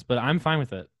it lands. But I'm fine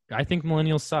with it. I think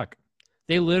millennials suck.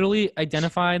 They literally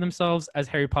identify themselves as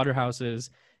Harry Potter houses,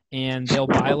 and they'll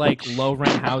buy like low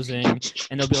rent housing,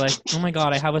 and they'll be like, "Oh my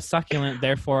god, I have a succulent,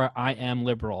 therefore I am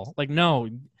liberal." Like, no,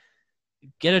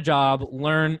 get a job,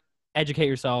 learn, educate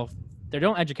yourself. They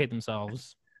don't educate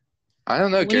themselves. I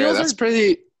don't know, Garrett.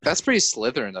 Millennials That's pretty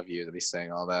Slytherin of you to be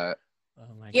saying all that.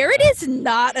 Oh my Garrett god. is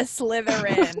not a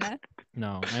Slytherin.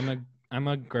 No, I'm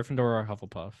a Gryffindor or a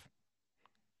Hufflepuff.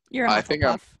 You're a I think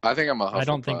I'm Hufflepuff. a Hufflepuff. I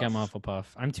don't think I'm a Hufflepuff.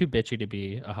 I'm too bitchy to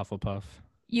be a Hufflepuff.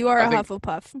 You are I a think-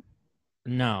 Hufflepuff.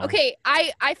 No. Okay,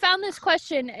 I found this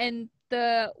question, and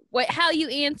how you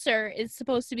answer is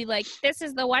supposed to be like, this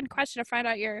is the one question to find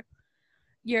out your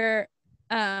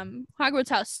Hogwarts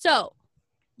house. So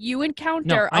you encounter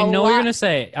No, I know what you're gonna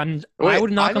say, and I Wait,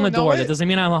 would knock I on the don't know door. it. That doesn't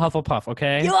mean I'm a Hufflepuff,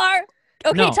 okay? You are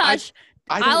okay, No, Tosh.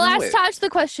 I don't I'll know ask it. Tosh the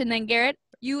question then, Garrett.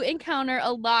 You encounter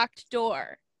a locked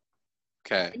door,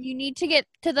 Okay. and you need to get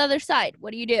to the other side.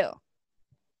 What do you do?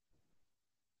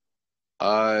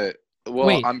 Well,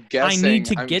 Wait, I'm guessing. I need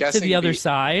to I'm get to guessing the other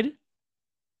side.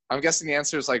 I'm guessing the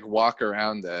answer is like walk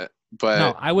around it, but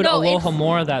No, I would No, aloha it's-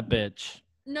 more that bitch.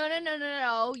 No.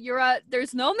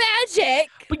 There's no magic.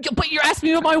 But you're asking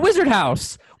me about my wizard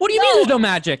house. What do you mean No. there's no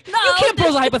magic? No, You can't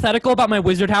pose a hypothetical about my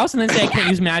wizard house and then say I can't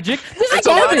use magic. This is it's a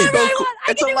can do garbage. whatever I logical. want.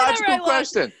 I It's can a do whatever I logical want.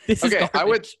 question. This is Okay,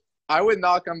 garbage. I would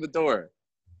knock on the door.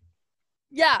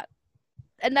 Yeah.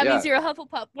 And that means Yeah. you're a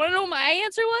Hufflepuff. Want to know what my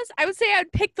answer was? I would say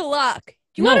I'd pick the lock. Do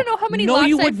you No, want to know how many No, locks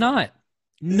you would I've... not.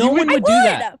 No You one I would do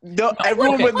that. No, I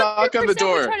everyone okay. would knock on the 100% would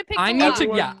door. try to pick I the need lock. to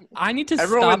Everyone- I need to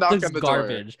everyone would stop knock this on the door.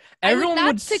 garbage. I would Everyone not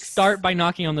would suc- start by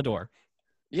knocking on the door.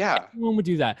 Yeah. Everyone would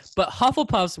do that. But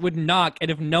Hufflepuffs would knock,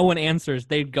 and if no one answers,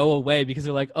 they'd go away because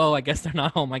they're like, oh, I guess they're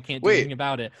not home. I can't do Wait. anything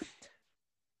about it.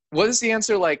 What is the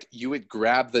answer like? You would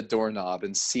grab the doorknob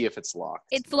and see if it's locked.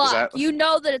 It's Is locked. that- You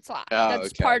know that it's locked. Oh, That's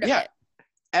okay. part of Yeah. it.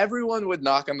 Everyone would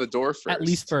knock on the door first. At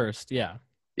least first, yeah.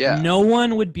 Yeah. No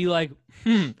one would be like,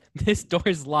 this door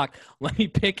is locked. Let me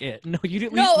pick it. No, you'd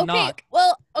at No, least okay. knock.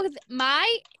 Well, okay,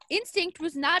 my instinct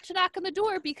was not to knock on the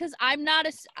door because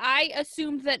I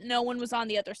assumed that no one was on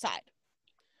the other side.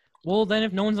 Well, then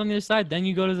if no one's on the other side, then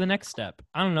you go to the next step.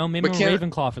 I don't know. Maybe But I'm a can't-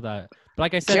 Ravenclaw for that. But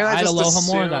like I said, Can't I I'd just aloha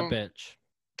more that assume- bitch.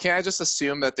 Can't I just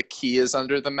assume that the key is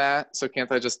under the mat? So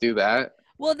can't I just do that?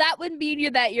 Well, that would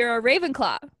mean that you're a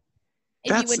Ravenclaw if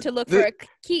you That's went to look the- for a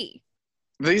key.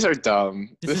 These are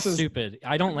dumb. This is stupid.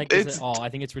 I don't like this it's- at all. I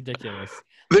think it's ridiculous.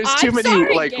 There's too I'm many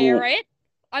sorry, like Garrett.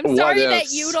 I'm what sorry that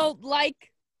ifs. you don't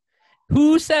like.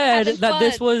 Who said Having that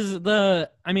this fun. was the?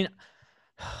 I mean,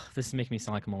 this is making me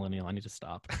sound like a millennial. I need to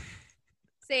stop.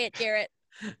 Say it, Garrett.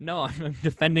 No, I'm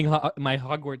defending my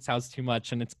Hogwarts house too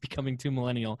much, and it's becoming too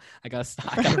millennial. I gotta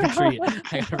stop. I gotta retreat.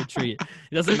 I gotta retreat.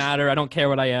 It doesn't matter. I don't care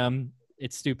what I am.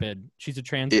 It's stupid. She's a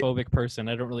transphobic person.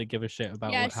 I don't really give a shit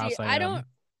about Yeah, what house I I am.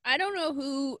 I don't know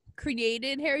who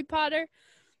created Harry Potter,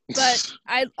 but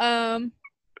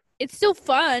it's still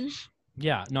fun.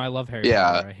 Yeah, no, I love Harry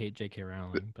Yeah. Potter. I hate J.K.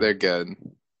 Rowling. but- they're good.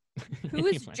 Who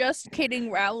is Anyway. just kidding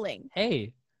Rowling?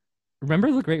 Hey,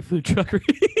 remember the great food truck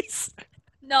race?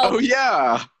 No. Oh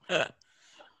yeah. Uh,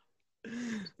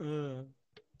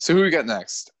 So who we got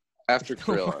next after the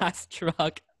Krilla? last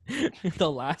truck. The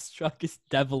last truck is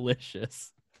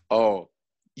devilicious. Oh,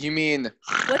 you mean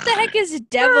What the heck is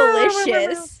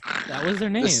Devilicious? That was their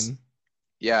name. This-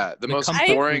 the The most comfort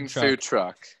boring food truck. food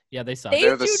truck. Yeah, they suck. They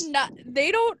They're do the s- not.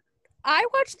 They don't. I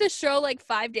watched this show like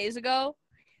 5 days ago.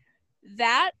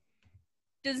 That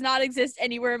does not exist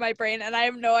anywhere in my brain, and I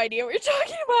have no idea what you're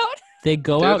talking about. They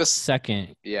go They're out the s-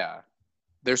 second. Yeah,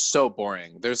 they're so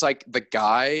boring. There's like the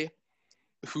guy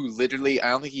who literally, I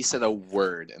don't think he said a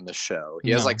word in the show. He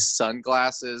has No. like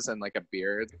sunglasses and like a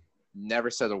beard. Never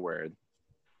said a word.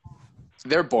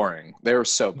 They're boring. They were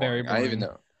so Very boring. I don't even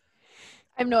boring. know.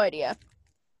 I have no idea.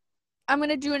 I'm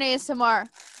gonna do an ASMR.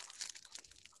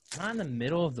 Not in the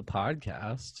middle of the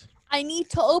podcast. I need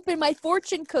to open my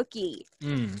fortune cookie.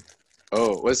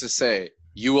 Oh, what does it say?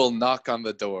 You will knock on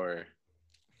the door.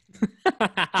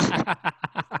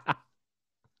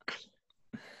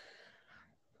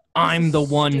 I'm the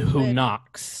one who Stupid.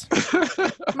 knocks.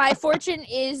 My fortune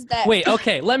is that. Wait,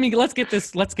 okay, let's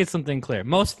get something clear.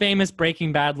 Most famous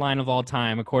Breaking Bad line of all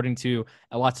time, according to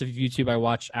lots of YouTube I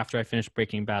watched after I finished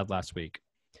Breaking Bad last week.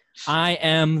 I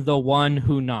am the one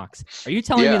who knocks. Are you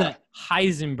telling me that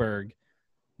Heisenberg,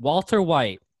 Walter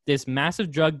White, this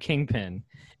massive drug kingpin,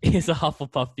 is a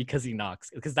Hufflepuff because he knocks?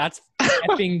 Because that's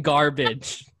effing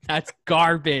garbage. That's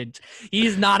garbage.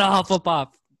 He's not a Hufflepuff.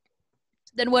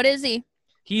 Then what is he?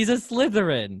 He's a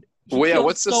Slytherin. He Well, yeah, killed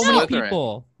what's the so many Slytherin?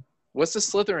 people. What's the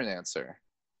Slytherin answer?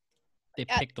 They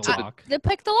picked the lock. They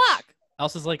picked the lock.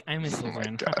 Elsa's like, I'm a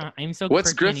Slytherin. God. I'm so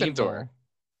What's quirky and Gryffindor? evil.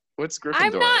 What's Gryffindor?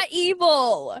 I'm not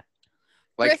evil.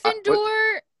 Like,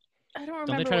 Gryffindor. I don't remember.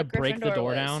 Don't they try to what break the Gryffindor door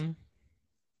was. down?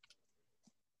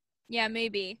 Yeah,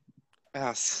 maybe.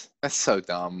 That's so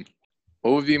dumb.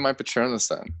 What would be my Patronus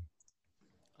then?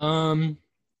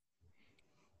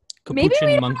 Maybe we Capuchin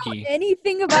don't monkey. know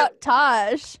anything about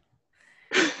Taj.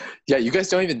 Yeah, you guys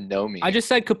don't even know me. I just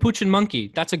said capuchin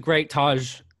monkey. That's a great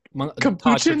Taj.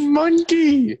 Capuchin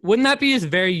monkey. Wouldn't that be his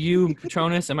very you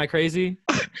Patronus? Am I crazy?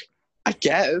 I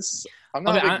guess. I'm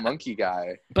not Okay, a big monkey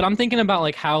guy. But I'm thinking about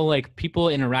like how like people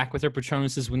interact with their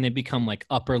Patronuses when they become like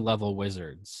upper level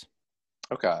wizards.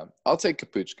 Okay, I'll take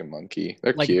Capuchin monkey.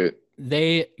 They're Like, cute.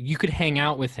 You could hang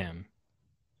out with him.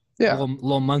 Yeah.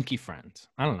 Little monkey friend.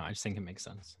 I don't know. I just think it makes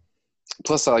sense.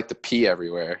 Plus, I like to pee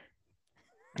everywhere.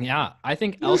 Yeah, I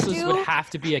think You Elsa's do? would have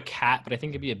to be a cat, but I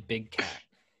think it'd be a big cat.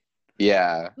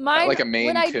 Yeah, Mine, like a Maine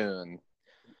when I- Coon.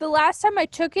 The last time I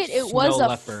took it, it was Snow a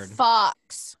leopard.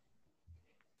 fox.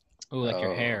 Oh, like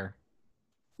your Oh. hair.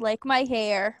 Like my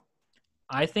hair.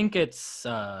 I think it's.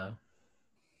 I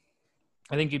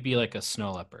think you'd be like a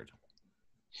snow leopard.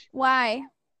 Why?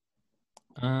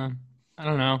 I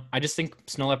don't know. I just think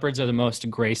snow leopards are the most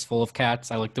graceful of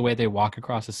cats. I like the way they walk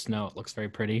across the snow. It looks very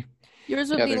pretty. Yours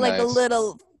would Yeah, be they're like a nice.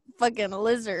 little fucking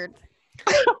lizard.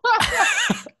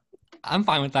 I'm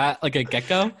fine with that. Like a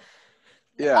gecko,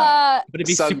 Yeah. but it'd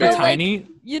be Sunbeam. super But, like, tiny.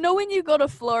 You know when you go to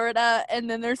Florida and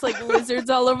then there's like lizards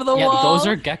all over the Yeah, wall? those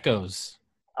are geckos.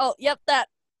 Oh, yep, that.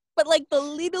 But like the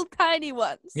little tiny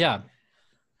ones. Yeah.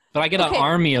 But I get an Okay.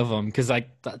 army of them because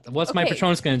what's my Okay.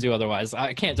 Patronus going to do otherwise?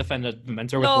 I can't defend a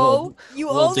mentor with a No, little... you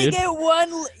little only dude. get one.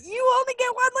 You only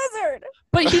get one lizard.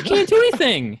 But he can't do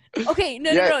anything. Okay,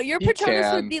 no, Yeah, no. Your you Patronus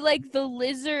can. would be like the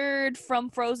lizard from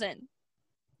Frozen.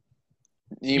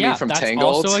 You Yeah, mean from that's Tangled?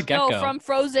 also a gecko. No, from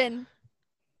Frozen.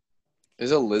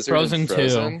 Is a lizard Frozen in 2.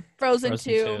 Frozen? Frozen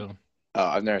 2. Oh,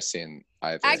 I've never seen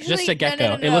either. Actually, Just a no, gecko.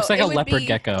 no, no, It looks like it a would leopard be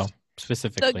gecko,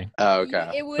 specifically. Oh,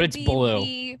 okay. It would But it's be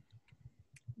blue.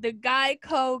 the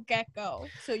Geico gecko.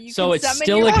 So you So can it's summon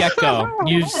still your a gecko.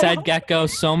 You've said gecko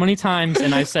so many times,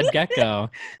 and I've said gecko,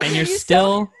 and you're You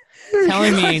still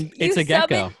telling me it's a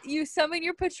gecko. You summon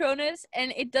your Patronus,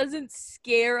 and it doesn't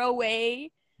scare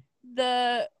away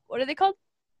the what are they called?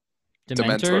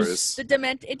 Dementors?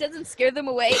 Dementors. It doesn't scare them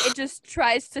away. It just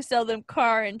tries to sell them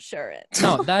car insurance.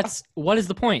 No, what is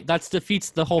the point? That defeats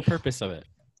the whole purpose of it.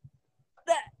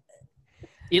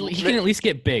 He can at least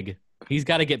get big. He's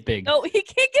got to get big. No, he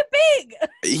can't get big.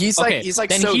 He's Okay, like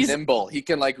then so he's- nimble. He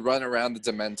can like run around the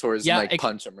Dementors Yeah, and like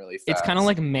punch them really fast. It's kind of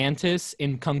like Mantis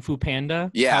in Kung Fu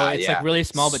Panda. Yeah, how it's yeah. like really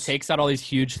small but takes out all these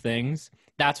huge things.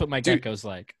 That's what my Dude. gecko's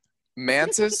like.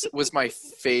 Mantis was my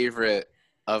favorite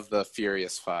of the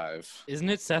Furious Five. Isn't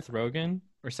it Seth Rogen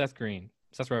or Seth Green?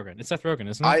 Seth Rogen. It's Seth Rogen,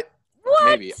 isn't it? I What?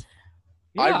 maybe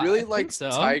Yeah, I really think liked so.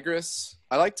 Tigress.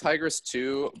 I like Tigress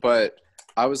too, but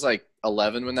I was like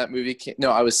 11 when that movie came. No,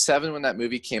 I was 7 when that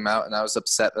movie came out, and I was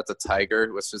upset that the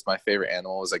tiger, which was my favorite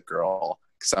animal, was a girl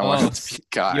because I wanted to be a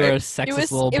guy. You're a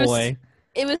sexist little boy.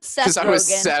 It was Seth Because Rogen. I was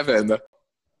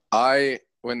 7.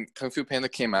 When Kung Fu Panda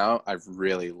came out, I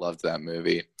really loved that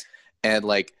movie, and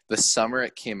like the summer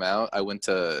it came out, I went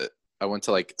to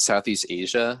like Southeast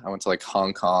Asia. I went to like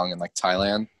Hong Kong and like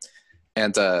Thailand,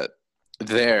 and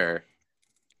there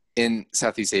in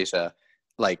Southeast Asia,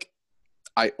 like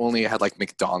I only had like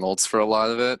McDonald's for a lot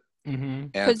of it, Mm-hmm.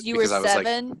 and Because you were I was like,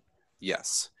 7.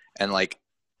 yes, and like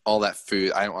all that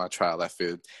food, I didn't want to try all that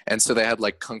food, and so they had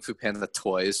like Kung Fu Panda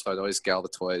toys, so I'd always get all the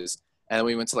toys, and then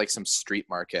we went to like some street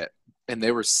market, and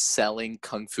they were selling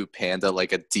Kung Fu Panda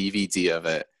like a DVD of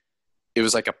it, it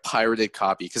was like a pirated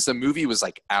copy because the movie was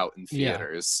like out in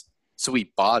theaters. So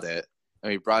we bought it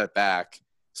and we brought it back.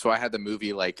 So I had the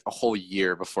movie like a whole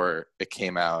year before it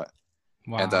came out.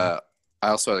 Wow. And I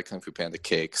also had a Kung Fu Panda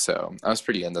cake, so I was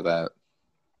pretty into that.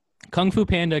 Kung Fu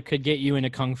Panda could get you into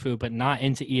Kung Fu, but not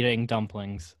into eating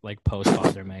dumplings like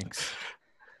Postfather makes.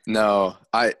 No,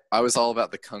 I was all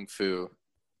about the Kung Fu.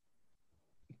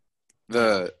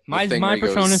 My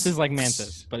Patronus is like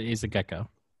Mantis, but he's a gecko.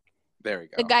 There we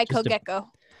go. The Geico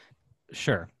Gecko.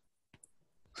 Sure.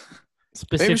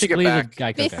 Maybe we should get Specifically, the back.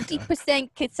 Geico gecko. 50%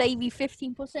 could save you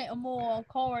 15% or more on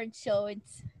car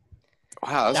insurance.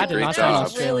 Wow, that was That a did great not sound job.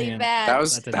 Australian. Really bad. That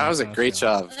was a great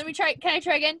job. Let me try. Can I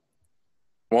try again?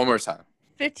 One more time.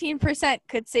 15%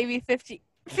 could save you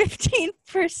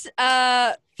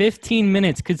 15%. 15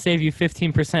 minutes could save you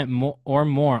 15% more or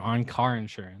more on car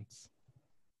insurance.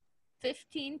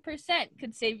 15%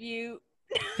 could save you.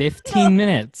 15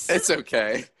 minutes. It's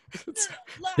okay.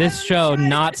 This show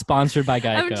not sponsored by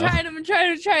Geico. I'm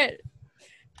trying to try it.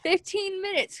 15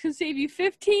 minutes could save you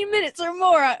 15 minutes or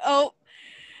more. Oh.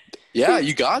 Yeah,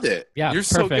 you got it. Yeah, you're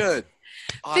perfect. so good.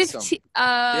 Awesome.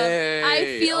 Yay, I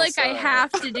feel like I Elsa.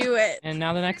 have to do it. And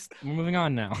now we're moving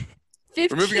on now.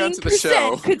 15% moving on to the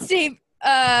show. could save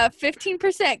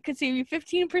 15% could save you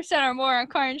 15% or more on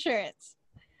car insurance.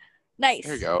 Nice.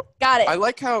 There you go. Got it. I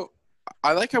like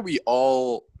how we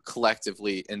all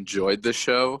collectively enjoyed the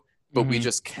show, but we Mhm.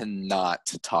 just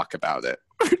cannot talk about it.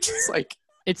 We're just like,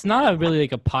 It's not really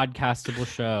like a podcastable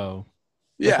show.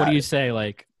 Like, yeah, what do you say?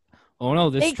 Like, oh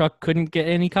no, this truck couldn't get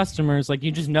any customers. Like,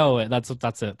 you just know it. That's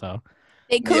it, though.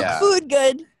 They cook Yeah. food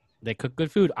good. They cook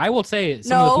good food. I will say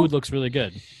some of the No. food looks really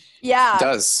good. Yeah.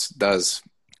 does.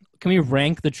 Can we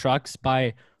rank the trucks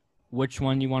by which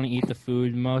one you want to eat the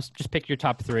food most? Just pick your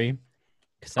top 3.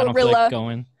 Because I don't feel Gorilla. like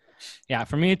going. Yeah,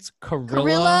 for me it's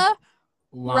Gorilla,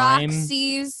 lime.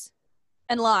 Roxy's,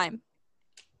 and Lime.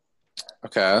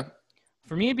 Okay.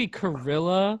 For me it'd be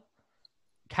Gorilla,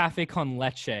 Cafe con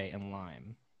Leche, and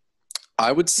lime.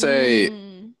 I would say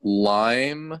Mm.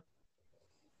 lime,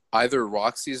 either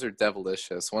Roxy's or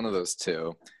Devilicious, one of those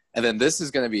two. And then this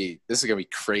is gonna be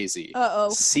crazy. Uh-oh.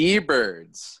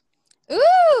 Seabirds.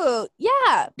 Ooh,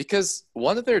 yeah. Because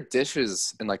one of their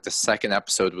dishes in like the second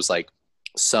episode was like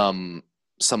some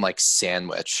like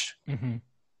sandwich, Mm-hmm.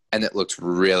 and it looked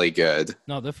really good.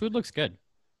 No, the food looks good.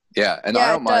 Yeah, and Yeah, I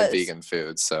don't it mind does. vegan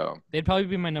food, so They'd probably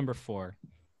be my number 4.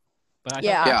 But I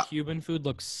Yeah. thought Yeah. the Cuban food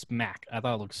looks smack. I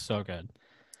thought it looked so good.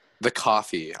 the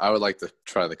coffee. I would like to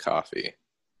try the coffee.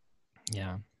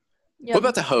 Yeah. Yep. What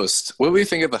about the host? What do you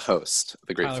think of the host of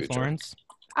the Great Tyler Food Truck? Florence.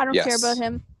 I don't Yes. care about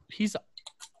him. He's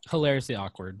hilariously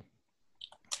awkward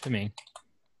to me.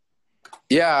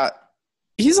 Yeah,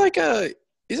 he's like a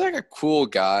cool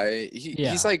guy.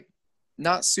 Yeah. He's like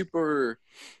not super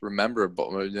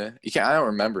rememberable. I don't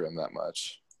remember him that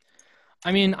much.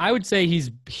 I mean, I would say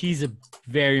he's a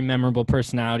very memorable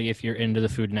personality if you're into the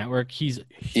Food Network. He's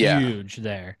Yeah. huge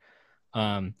there.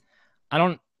 I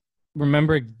don't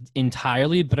remember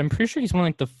entirely, but I'm pretty sure he's one of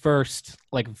like the first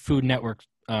like Food Network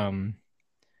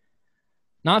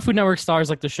not Food Network stars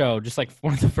like the show, just like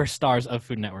one of the first stars of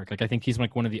Food Network. Like I think he's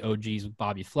like one of the OGs with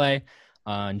Bobby Flay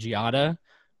and Giada,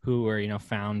 who were,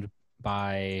 found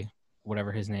by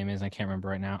whatever his name is. I can't remember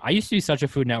right now. I used to be such a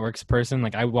Food Network's person.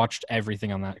 Like I watched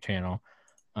everything on that channel.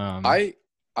 I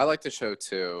like the show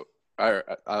too. I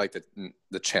like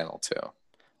the channel too.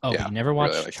 Oh, Yeah, you never really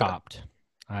watched like that. Chopped?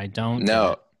 I don't. No.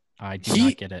 get it. I do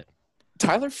not get it.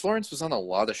 Tyler Florence was on a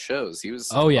lot of shows. He was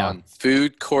Oh, yeah. on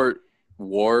Food Court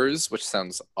Wars, which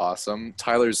sounds awesome.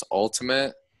 Tyler's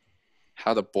Ultimate,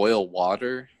 How to Boil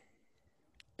Water,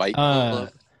 Bite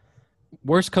Club.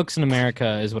 Worst Cooks in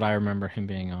America is what I remember him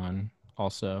being on.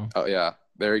 Also, Oh yeah,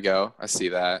 there you go. I see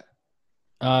that.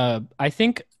 I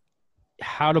think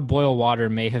How to Boil Water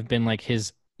may have been like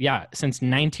his since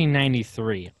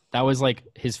 1993. That was like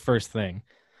his first thing.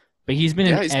 But he's been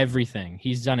in everything.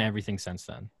 He's done everything since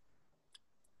then.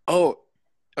 Oh,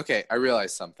 okay. I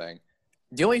realized something.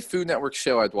 The only Food Network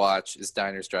show I'd watch is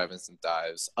Diners, Drive-Ins, and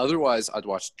Dives. Otherwise, I'd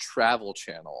watch Travel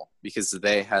Channel because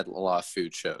they had a lot of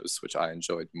food shows, which I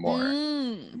enjoyed more.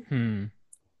 Interesting.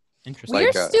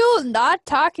 Like, We're still not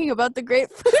talking about the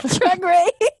Great Food Truck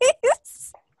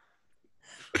Race.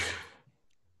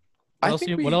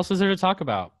 What else is there to talk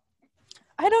about?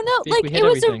 I don't know. I think Like we hit it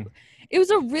was everything. it was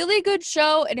a really good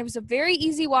show, and it was a very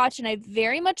easy watch, and I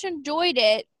very much enjoyed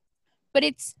it.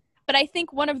 But I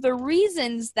think one of the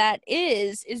reasons that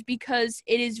is because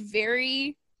it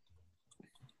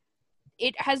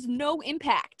has no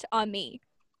impact on me.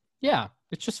 Yeah,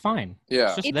 it's just fine. Yeah.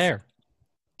 It's just there.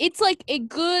 It's like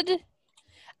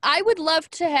I would love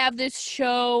to have this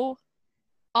show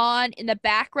on in the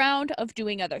background of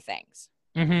doing other things.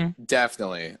 Mm-hmm.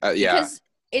 Definitely. Yeah. Because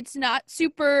it's not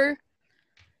super,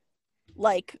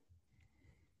 like,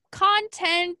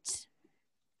 content.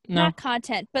 No. Not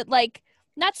content, but, like,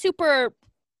 not super,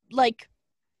 like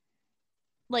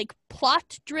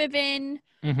plot driven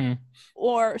Mm-hmm.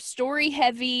 or story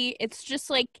heavy. It's just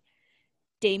like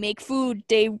they make food,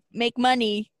 they make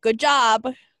money. Good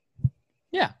job.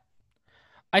 Yeah.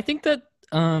 I think that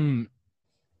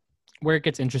where it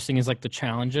gets interesting is like the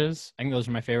challenges. I think those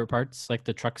are my favorite parts, like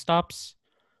the truck stops.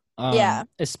 Yeah.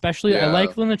 Especially I Yeah.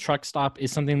 like when the truck stop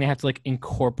is something they have to like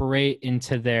incorporate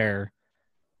into their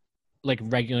like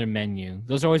regular menu.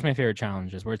 Those are always my favorite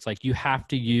challenges where it's like you have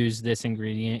to use this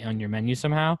ingredient on your menu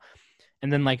somehow.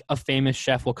 And then like a famous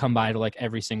chef will come by to like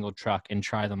every single truck and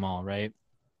try them all, right?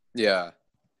 Yeah.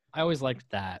 I always liked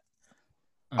that.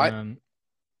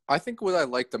 I think what I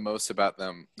like the most about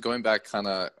them, going back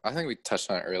I think we touched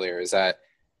on it earlier, is that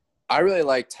I really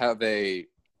liked how they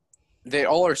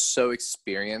all are so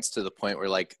experienced to the point where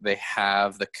like they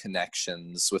have the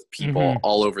connections with people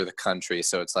all over the country.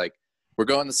 So it's like, we're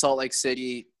going to Salt Lake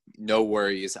City, no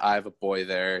worries. I have a boy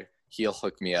there. He'll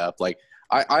hook me up. Like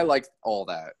I like all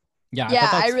that. Yeah,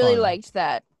 I really fun. liked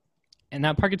that. And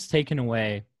that part gets taken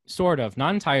away, sort of,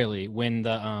 not entirely, when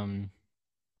the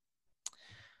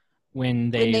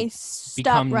when they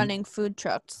stop running food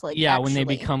trucks, like when they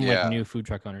become like Yeah. new food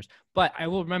truck owners. But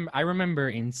I remember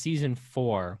in season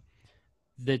 4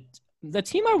 that the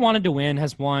team I wanted to win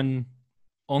has won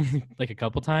only like a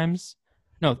couple times.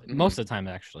 No, most of the time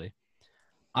actually.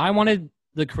 I wanted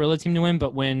the Gorilla team to win,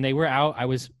 but when they were out, I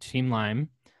was Team Lime.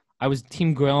 I was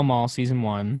Team Grill 'em all season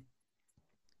 1.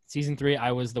 Season 3,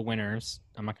 I was the winners.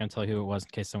 I'm not going to tell you who it was in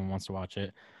case someone wants to watch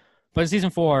it. But in season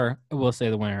 4, I will say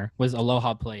the winner was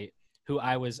Aloha Plate, who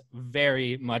I was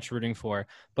very much rooting for.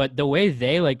 But the way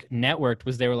they like networked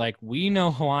was they were like, we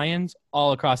know Hawaiians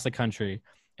all across the country,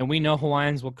 and we know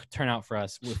Hawaiians will turn out for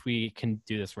us if we can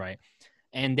do this right.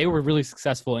 And they were really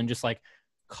successful in just like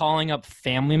calling up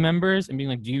family members and being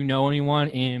like, do you know anyone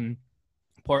in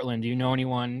Portland? Do you know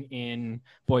anyone in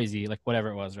Boise? Like whatever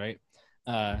it was, right?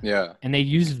 Yeah. And they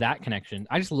use that connection.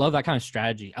 I just love that kind of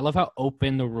strategy. I love how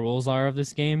open the rules are of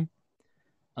this game.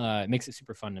 It makes it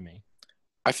super fun to me.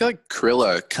 I feel like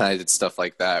Krilla kind of did stuff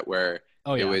like that where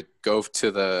it would go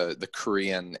to the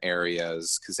Korean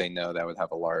areas because they know that would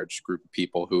have a large group of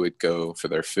people who would go for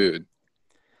their food.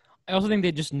 I also think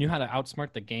they just knew how to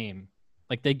outsmart the game.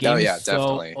 Like the game is so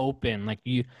definitely open. Like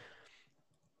you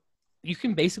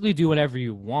can basically do whatever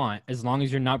you want as long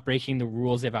as you're not breaking the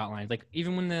rules they've outlined. Like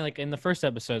even when they like in the first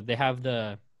episode, they have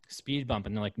the speed bump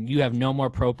and they're like, you have no more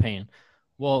propane.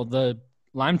 Well, the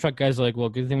lime truck guys are like, well,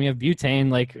 good thing we have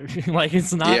butane. Like, like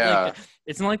it's not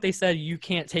it's not like they said you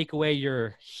can't take away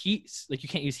your heat. Like you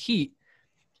can't use heat.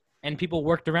 And people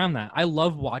worked around that. I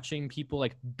love watching people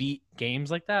like beat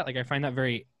games like that. Like I find that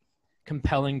very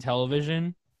compelling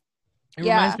television. It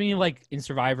reminds me of like in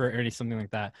Survivor or something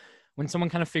like that. When someone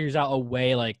kind of figures out a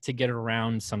way like to get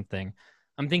around something.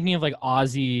 I'm thinking of like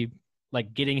Ozzy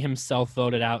like getting himself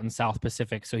voted out in South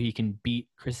Pacific so he can beat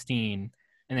Christine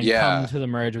and then come to the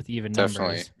merge with even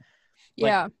numbers.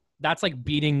 Like, that's like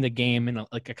beating the game in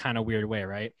a kind of weird way,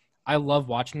 right? I love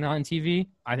watching that on TV.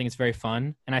 I think it's very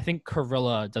fun, and I think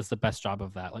Gorilla does the best job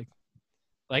of that.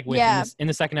 Like with in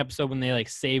the second episode when they like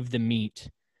save the meat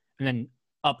and then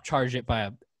upcharge it by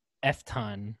a F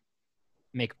ton,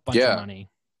 make a bunch of money.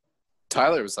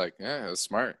 Tyler was like, it was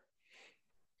smart.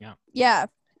 Yeah,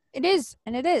 it is,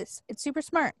 and it is. It's super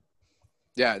smart.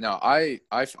 Yeah, no, I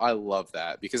love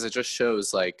that because it just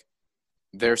shows like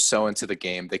they're so into the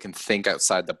game they can think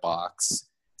outside the box.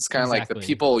 It's kind of like the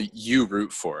people you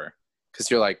root for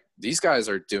because you're like, these guys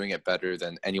are doing it better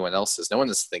than anyone else is. No one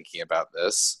is thinking about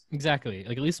this. Exactly.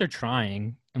 Like at least they're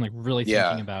trying and like really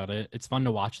thinking about it. It's fun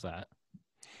to watch that.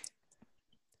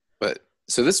 But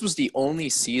so this was the only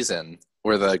season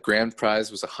where the grand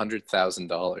prize was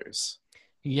 $100,000.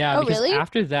 Yeah, because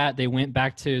after that they went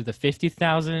back to the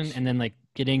 50,000 and then like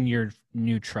getting your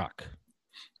new truck.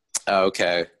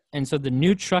 Okay. And so the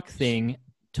new truck thing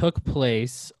took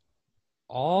place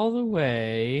all the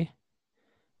way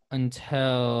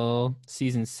until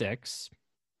season 6.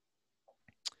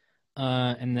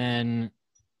 And then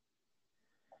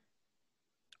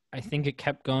I think it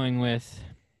kept going with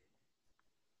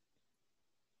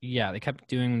they kept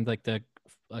doing like the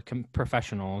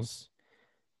professionals.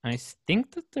 I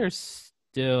think that there's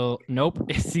still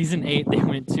season 8 they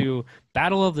went to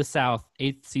Battle of the South.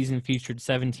 8th season featured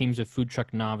 7 teams of food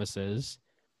truck novices.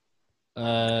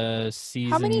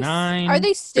 Season 9 are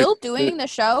they still doing the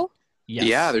show? Yes.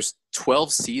 Yeah, there's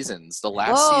 12 seasons. The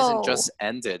last season just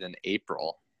ended in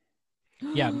April.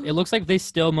 Yeah, it looks like they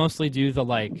still mostly do the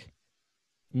like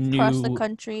Across the new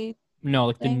country.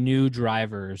 the thing? new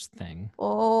drivers thing.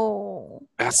 Oh.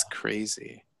 That's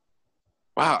crazy.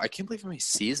 Wow, I can't believe how many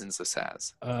seasons this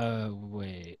has.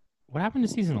 Wait. What happened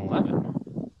to season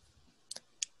 11?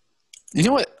 You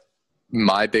know what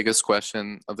my biggest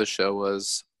question of the show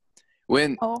was?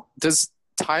 When Oh. does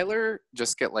Tyler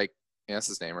just get like, yeah, that's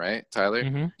his name, right? Tyler?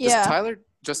 Mm-hmm. Does Yeah. Tyler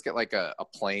just get like a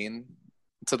plane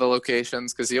to the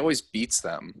locations? Because he always beats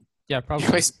them. Yeah, He probably.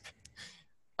 always-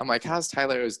 I'm like, how's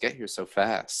Tyler always get here so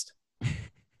fast? I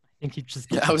think he just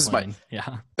That gets a was my- plane.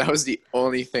 Yeah. That was the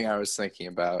only thing I was thinking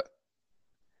about.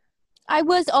 I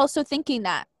was also thinking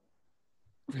that.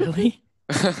 Really?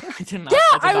 I did not. Yeah,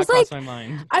 that did I not was cross like- my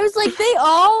mind. I was like, they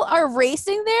all are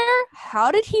racing there?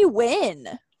 How did he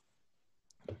win?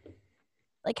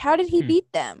 Like, how did he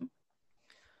beat them?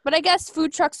 But I guess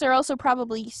food trucks are also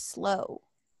probably slow.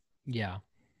 Yeah.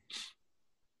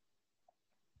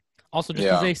 Also, just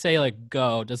because they say like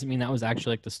go doesn't mean that was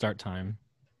actually like the start time.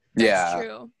 Yeah,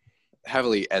 True.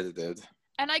 heavily edited.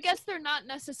 And I guess they're not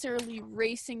necessarily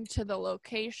racing to the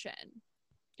location.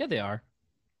 Yeah, they are.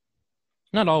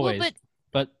 Not always, Well,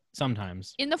 but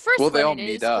sometimes. in the first Well, one, they all it meet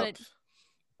is, up.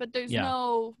 but there's Yeah.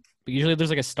 no. But usually there's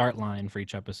like a start line for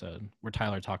each episode where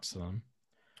Tyler talks to them.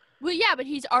 Well, yeah, but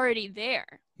he's already there,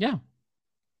 Yeah.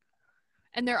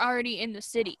 and they're already in the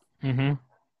city. Mm-hmm.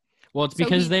 Well, it's So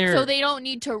because they're. so they don't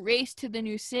need to race to the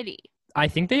new city. I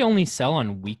think they only sell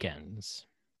on weekends,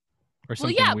 or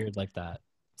something yeah. weird like that.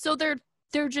 So they're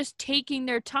just taking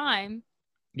their time.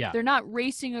 Yeah. They're not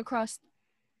racing across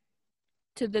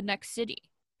to the next city.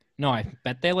 No, I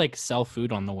bet they like sell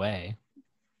food on the way.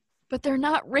 But they're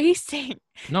not racing.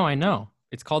 No, I know.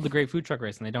 It's called the Great Food Truck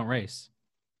Race, and they don't race.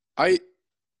 I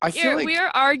feel like We are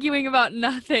arguing about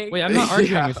nothing. Wait, I'm not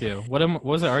arguing Yeah. with you. What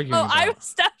was I arguing Oh, about? I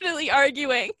was definitely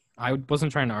arguing. I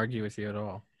wasn't trying to argue with you at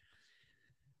all.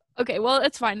 Okay, well,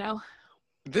 it's fine now.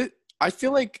 I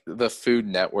feel like the Food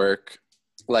Network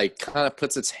like kind of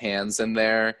puts its hands in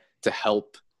there to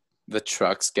help the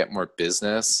trucks get more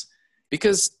business,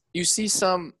 because you see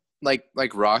some like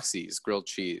Roxy's grilled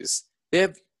cheese, they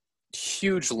have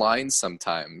huge lines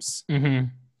sometimes, Mm-hmm.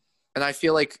 and I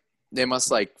feel like they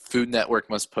must like Food Network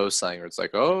must post something where it's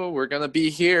like, oh, we're gonna be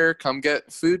here, come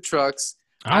get food trucks.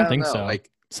 I don't think know, so. Like,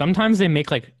 Sometimes they make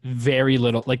like very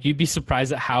little. Like you'd be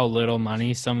surprised at how little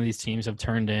money some of these teams have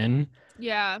turned in,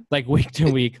 Yeah. like week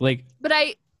to week. Like But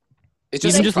it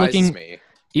just Even just surprises looking- me.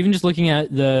 even just looking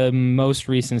at the most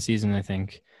recent season, I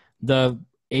think the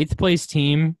 8th place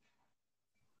team.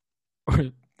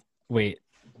 Or wait,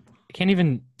 I can't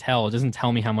even tell. It doesn't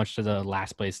tell me how much the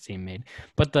last place team made.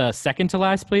 But the second to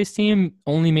last place team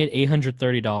only made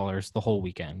 $830 the whole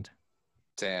weekend.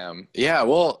 Damn. Yeah,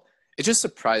 well, it just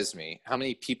surprised me how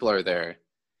many people are there.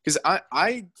 Because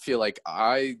I feel like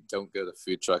I don't go to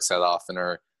food trucks that often,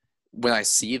 or when I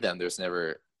see them, there's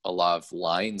never a lot of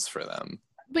lines for them.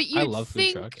 but you I love food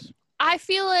think trucks. I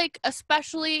feel like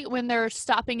especially when they're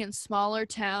stopping in smaller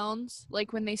towns,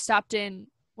 like when they stopped in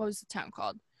what was the town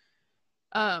called?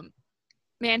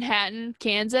 Manhattan,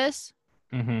 Kansas.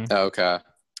 Mm-hmm. Okay.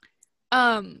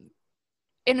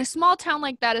 In a small town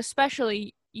like that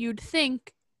especially, you'd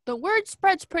think the word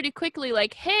spreads pretty quickly,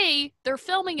 like, hey, they're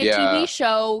filming a Yeah. TV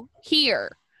show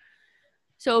here.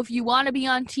 So if you want to be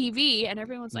on TV, and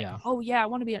everyone's like, Yeah. oh, yeah, I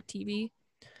want to be on TV.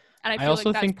 And I I feel also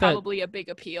like that's think that- probably a big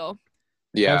appeal.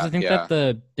 Yeah. I also think yeah.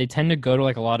 that they tend to go to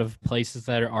like a lot of places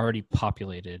that are already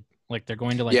populated. Like they're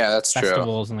going to like yeah, that's true.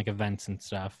 festivals and like events and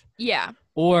stuff. Yeah.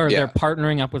 Or Yeah. they're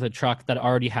partnering up with a truck that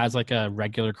already has like a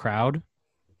regular crowd.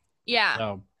 Yeah.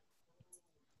 So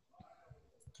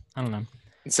I don't know.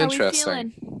 It's How we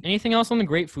interesting. feeling? Anything else on the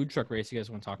Great Food Truck Race you guys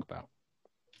want to talk about?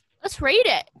 Let's rate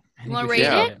it. I think wanna we rate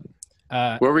should it? rate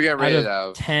it? Where are we gonna rate out it out of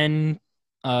of?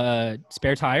 10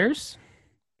 spare tires.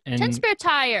 10 spare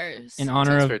tires. In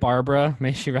honor 10 of spare- Barbara,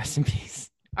 may she rest in peace.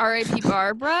 R.I.P.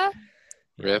 Barbara.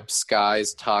 Rip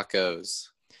Skies Tacos.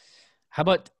 How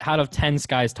about out of 10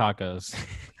 Skies Tacos?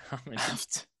 How many?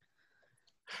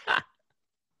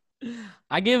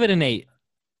 I give it an 8.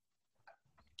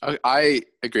 I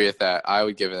agree with that. I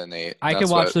would give it an 8. I could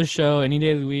That's watch what- this show any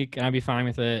day of the week and I'd be fine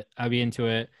with it. I'd be into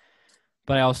it.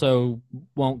 But I also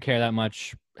won't care that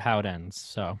much how it ends.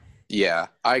 So Yeah,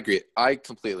 I agree. I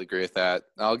completely agree with that.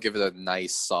 I'll give it a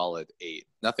nice solid 8.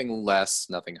 Nothing less,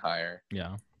 nothing higher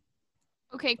yeah.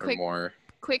 Okay, or more.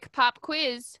 quick pop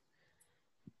quiz.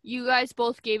 You guys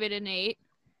both gave it an 8,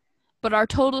 but our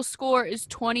total score is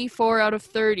 24 out of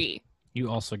 30. You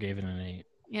also gave it an 8.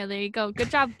 Yeah, there you go. Good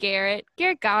job, Garrett.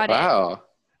 Garrett got it. Wow.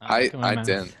 Look at my I math.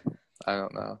 didn't. I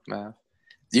don't know, math.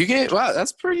 You get wow.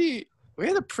 That's pretty. We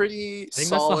had a pretty I think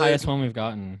solid. that's the highest one we've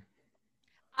gotten.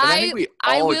 And I think we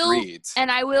all agreed.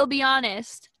 And I will be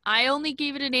honest. I only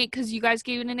gave it an 8 because you guys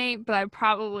gave it an 8, but I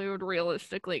probably would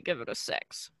realistically give it a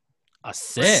 6. A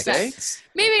 6? 6?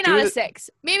 Maybe not a 6.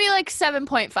 Maybe like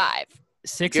 7.5.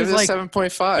 6 Give is it like a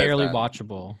 7.5. barely then.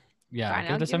 watchable. Yeah, Fine,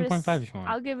 give it a 7.5 if you want.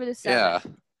 I'll give it a 7. Yeah.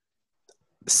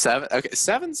 7. Okay,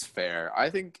 7's fair. I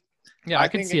think. Yeah, I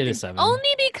can see it as 7. Only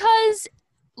because,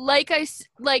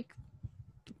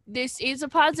 this is a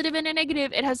positive and a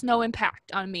negative. It has no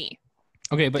impact on me.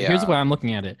 Okay, but here's why I'm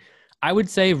looking at it. I would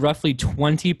say roughly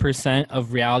 20%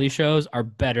 of reality shows are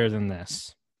better than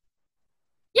this.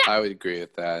 Yeah. I would agree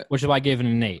with that. Which is why I gave it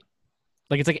an 8.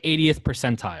 Like, it's like 80th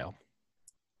percentile.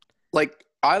 Like,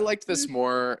 I liked this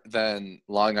more than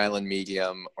Long Island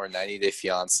Medium or 90 Day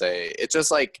Fiancé. It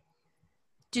just like...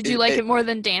 Did you like it more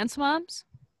than Dance Moms?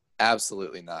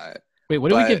 Absolutely not. Wait, what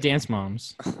do we give Dance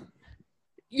Moms?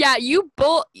 Yeah,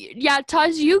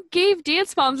 Taj, you gave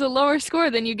Dance Moms a lower score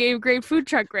than you gave Great Food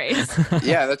Truck Race.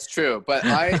 Yeah, that's true. But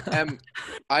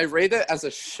I rate it as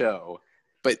a show.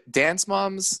 But Dance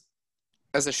Moms,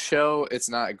 as a show, it's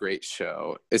not a great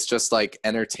show. It's just like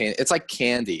entertaining. It's like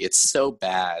candy. It's so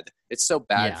bad. It's so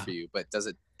bad for you, but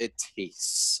it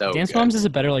tastes so Dance good. Moms is a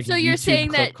better like so YouTube you're saying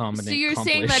clip that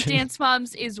saying that Dance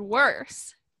Moms is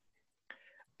worse.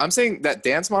 I'm saying that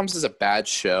Dance Moms is a bad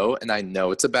show, and I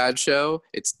know it's a bad show.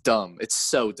 It's dumb. It's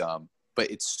so dumb, but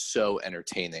it's so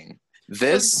entertaining.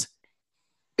 This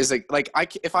is like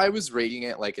if I was rating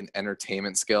it like an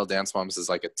entertainment scale, Dance Moms is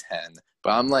like a 10.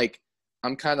 But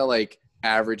I'm kind of like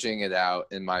averaging it out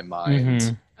in my mind.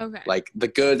 Mm-hmm. Okay. Like the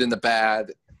good and the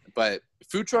bad. But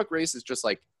Food Truck Race is just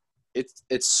like it's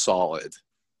solid.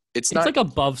 It's not like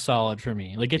above solid for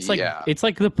me. Like it's like it's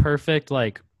like the perfect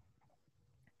like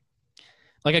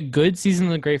a good season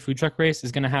of the Great Food Truck Race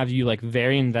is going to have you like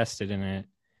very invested in it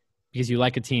because you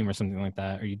like a team or something like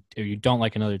that, or you don't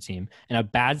like another team. And a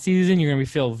bad season, you're going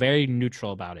to feel very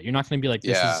neutral about it. You're not going to be like,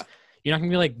 you're not going to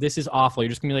be like, this is awful. You're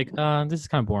just going to be like, this is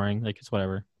kind of boring. Like it's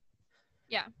whatever.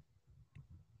 Yeah.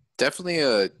 Definitely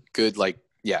a good, like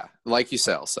you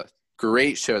said, Elsa,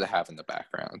 great show to have in the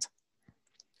background.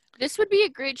 This would be a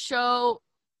great show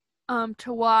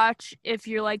to watch if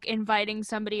you're like inviting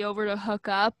somebody over to hook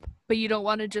up, but you don't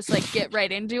want to just like get right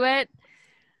into it.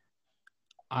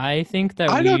 I think that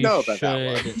I don't know about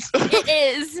that one.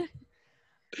 It is.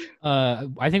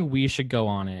 I think we should go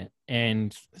on it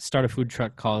and start a food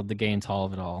truck called The Gay and Tall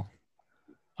of It All.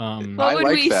 What would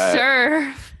we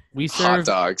serve? We serve hot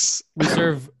dogs. We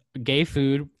serve gay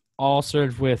food, all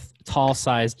served with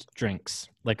tall-sized drinks,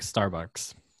 like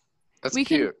Starbucks. That's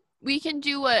cute. We can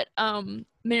do what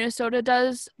Minnesota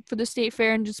does for the state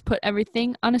fair and just put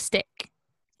everything on a stick.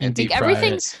 And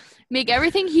Make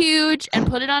everything huge and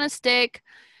put it on a stick.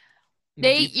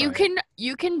 You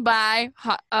can buy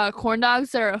corn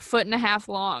dogs that are 1.5 feet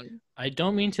long. I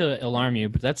don't mean to alarm you,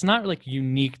 but that's not like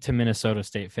unique to Minnesota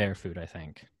State Fair food, I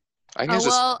think. I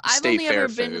think I've only ever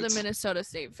been to the Minnesota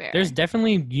State Fair. There's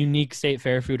definitely unique state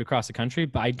fair food across the country,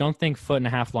 but I don't think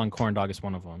 1.5 feet long corn dog is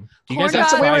one of them. Do you guys have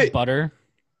fried butter?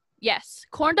 Yes.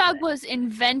 Corn dog was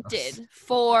invented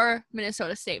for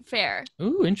Minnesota State Fair.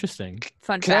 Ooh, interesting.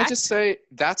 Fun fact. Can I just say,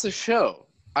 that's a show.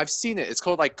 I've seen it. It's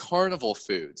called like Carnival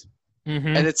Food. Mm-hmm.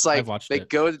 And it's like they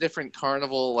go to different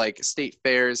carnival like state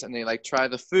fairs and they like try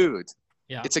the food.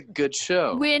 Yeah. It's a good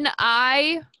show. When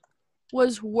I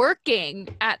was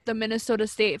working at the Minnesota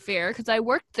State Fair, because I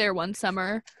worked there one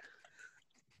summer.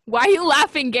 Why are you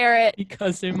laughing, Garrett?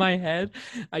 Because in my head,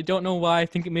 I don't know why. I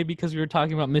think it may be because we were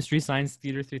talking about Mystery Science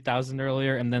Theater 3000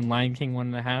 earlier and then Lion King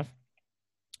 1.5.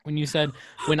 When you said,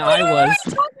 when I was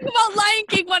talking about Lion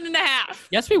King 1.5.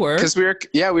 Yes, we were. Because we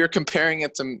were comparing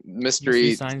it to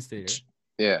Mystery Science Theater.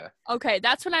 Yeah. Okay,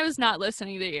 that's when I was not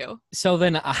listening to you. So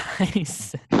then I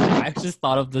just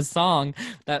thought of the song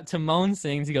that Timon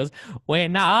sings. He goes,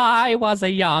 "When I was a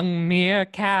young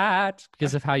meerkat,"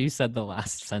 because of how you said the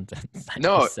last sentence.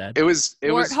 It was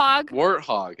Warthog.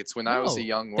 Warthog. It's when I was a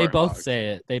young warthog.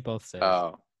 They both say it.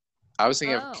 Oh, I was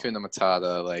thinking of Hakuna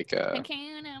Matata, like.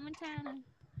 Hakuna Matata.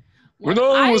 When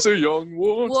I was a young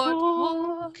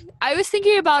warthog. I was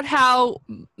thinking about how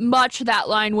much that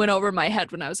line went over my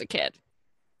head when I was a kid.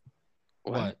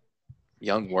 What?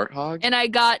 Young warthog? And I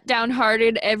got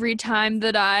downhearted every time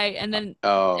that and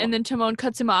then Timon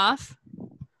cuts him off.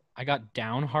 I got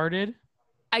downhearted?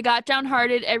 I got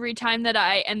downhearted every time that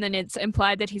and then it's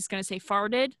implied that he's going to say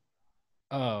farted.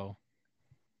 Oh.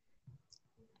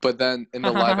 But then in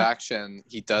the live action,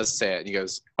 he does say it. And he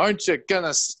goes, "Aren't you going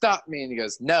to stop me?" And he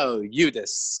goes, "No, you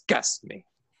disgust me."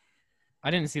 I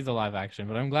didn't see the live action,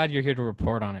 but I'm glad you're here to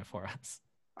report on it for us.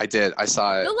 I did. I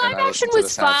saw it. The live action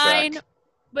was fine.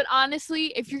 But honestly,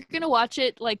 if you're going to watch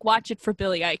it, like, watch it for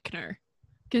Billy Eichner.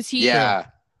 because He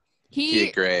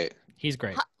did great. He's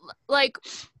great. Like,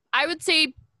 I would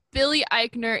say Billy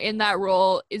Eichner in that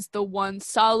role is the one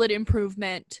solid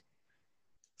improvement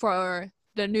for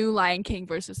the new Lion King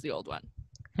versus the old one.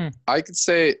 I could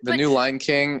say the new Lion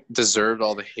King deserved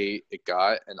all the hate it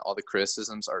got, and all the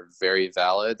criticisms are very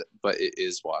valid, but it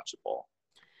is watchable.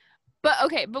 But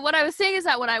what I was saying is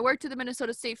that when I worked at the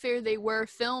Minnesota State Fair, they were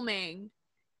filming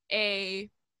a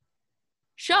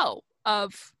show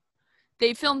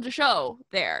they filmed a show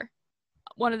there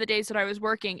one of the days that I was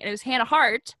working, and it was Hannah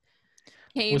Hart.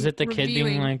 Was it the kid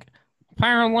being like,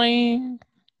 apparently,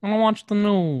 I don't watch the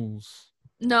news?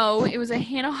 No, it was a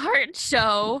Hannah Hart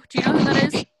show. Do you know who that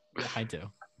is? Yeah, I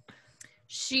do.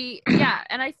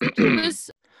 And I think it was...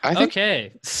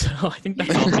 Okay, so I think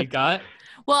that's all we got.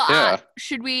 Well,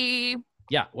 should we...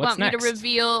 Yeah, what's next? Want me to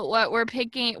reveal what we're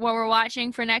picking, what we're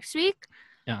watching for next week?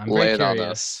 Yeah, I'm very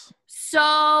curious.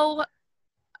 So,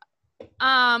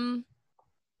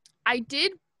 I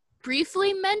did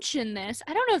briefly mention this.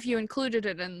 I don't know if you included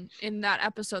it in that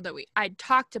episode that I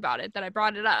talked about it, that I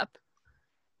brought it up.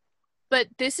 But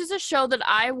this is a show that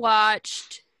I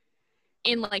watched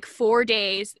in like 4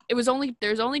 days. There's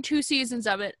only 2 seasons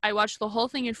of it. I watched the whole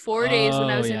thing in 4 days when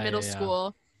I was in middle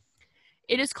school.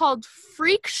 It is called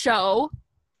Freak Show.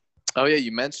 Oh yeah,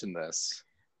 you mentioned this.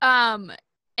 And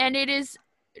it is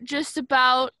just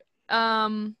about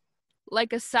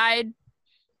like a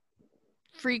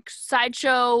freak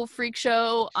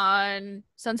show on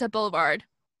Sunset Boulevard.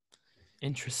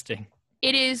 Interesting.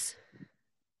 It is.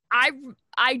 I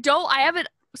haven't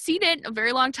seen it in a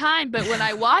very long time, but when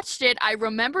I watched it, I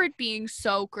remember it being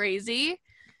so crazy.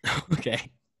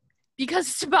 Okay. Because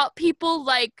it's about people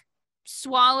like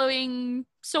swallowing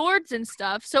swords and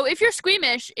stuff. So if you're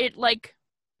squeamish, it like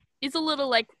is a little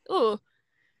like, ooh.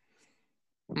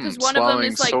 Because one of them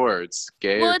is like swords,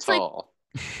 gay or tall.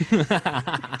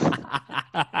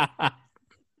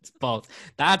 It's both.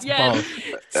 That's both.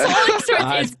 Swallowing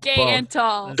swords is gay and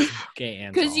tall. That's gay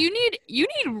and tall. Because you need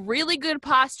really good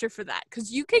posture for that.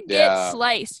 Because you could get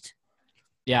sliced.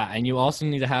 Yeah, and you also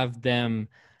need to have them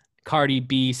Cardi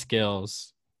B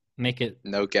skills. Make it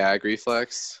no gag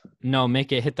reflex. No,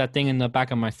 make it hit that thing in the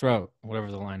back of my throat.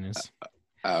 Whatever the line is.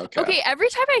 Okay. Okay. Every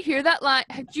time I hear that line,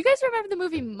 do you guys remember the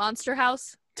movie Monster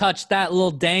House? Touch that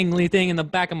little dangly thing in the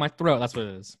back of my throat. That's what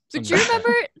it is. But do you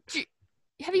remember?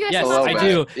 Have you guys? Yes, I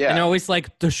do. Yeah. And always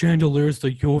like the chandelier's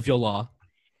the uvula.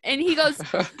 And he goes,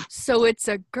 so it's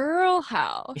a girl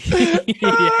house. Yeah.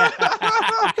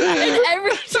 And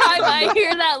every time I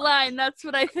hear that line, that's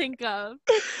what I think of.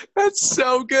 That's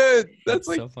so good. That's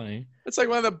like so funny. That's like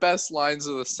one of the best lines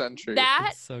of the century.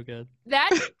 That's so good.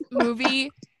 That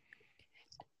movie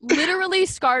literally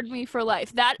scarred me for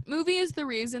life. That movie is the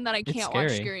reason that I can't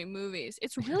watch scary movies.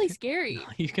 It's really scary.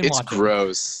 You can watch it. It's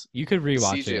gross. You could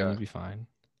rewatch it and it'll be fine.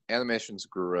 Animation's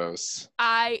gross.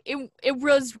 It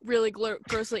was really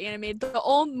grossly animated. The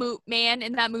old man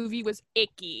in that movie was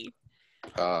icky.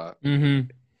 For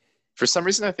some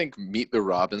reason, I think Meet the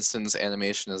Robinsons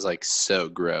animation is like so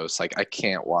gross. Like I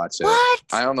can't watch it. What?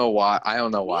 I don't know why. I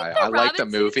like the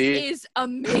movie. Is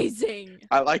amazing.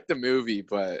 I like the movie,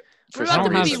 but I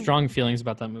don't have strong feelings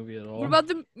about that movie at all. What about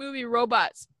the movie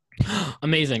Robots?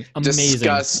 Amazing.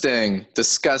 Disgusting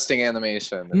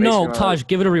animation. No, Taj,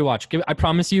 give it a rewatch. I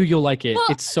promise you'll like it.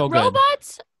 It's so good.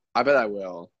 Robots? I bet I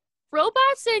will.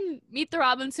 Robots and Meet the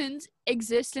Robinsons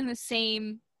exist in the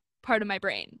same part of my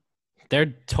brain.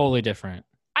 They're totally different.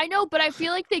 I know, but I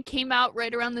feel like they came out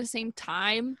right around the same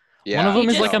time. Yeah, one of them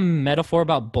is like a metaphor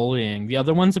about bullying. The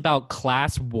other one's about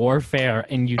class warfare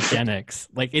and eugenics.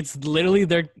 Like it's literally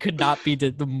there could not be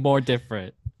more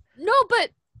different. No,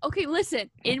 but okay, listen.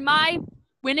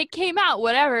 When it came out,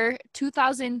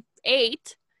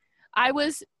 2008, I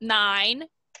was 9,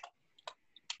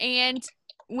 and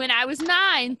when I was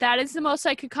 9, that is the most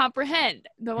I could comprehend.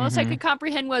 The most I could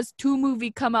comprehend was 2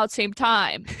 movies come out same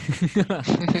time.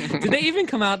 Did they even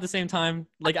come out at the same time?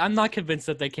 Like, I'm not convinced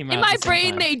that they came out in at my the same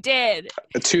time. brain. They did.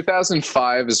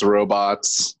 2005 is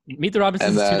Robots. Meet the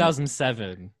Robinsons is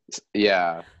 2007.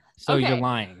 Yeah. So you're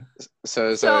lying. So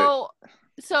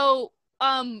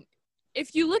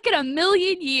if you look at a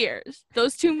million years,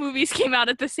 those 2 movies came out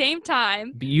at the same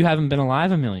time. But you haven't been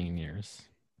alive a million years.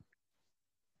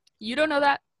 You don't know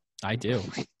that? I do. Oh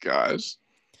my gosh.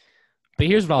 But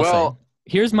here's what I'll say.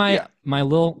 Here's my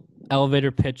little elevator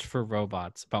pitch for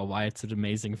Robots about why it's an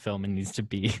amazing film and needs to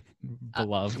be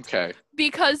beloved. Okay.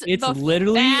 Because it's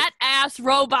literally fat ass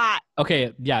robot.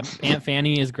 Okay, yeah, Aunt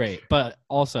Fanny is great, but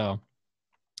also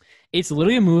it's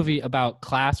literally a movie about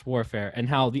class warfare and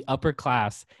how the upper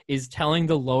class is telling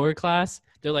the lower class,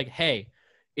 they're like, hey,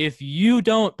 if you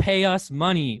don't pay us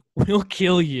money, we'll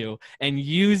kill you and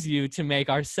use you to make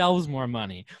ourselves more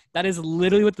money. That is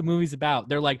literally what the movie's about.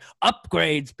 They're like,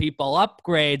 upgrades, people,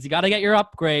 upgrades. You got to get your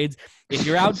upgrades. If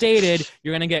you're outdated,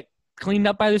 you're going to get cleaned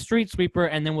up by the street sweeper,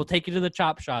 and then we'll take you to the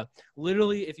chop shop.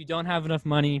 Literally, if you don't have enough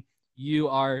money, you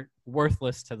are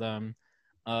worthless to them,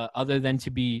 other than to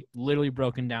be literally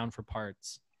broken down for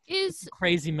parts. It's a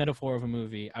crazy metaphor of a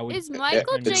movie. Is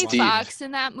Michael J. Fox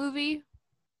in that movie?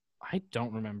 I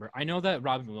don't remember. I know that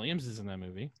Robin Williams is in that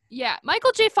movie. Yeah,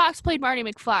 Michael J. Fox played Marty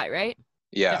McFly, right?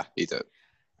 Yeah, he did.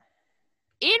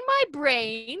 In my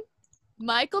brain,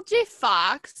 Michael J.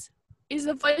 Fox is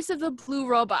the voice of the blue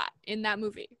robot in that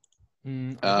movie.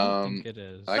 I don't think it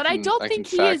is. But I don't think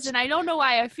he is, and I don't know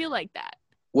why I feel like that.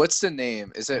 What's the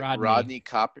name? Is it Rodney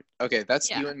Copper? Okay,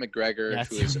 that's Ewan McGregor, That's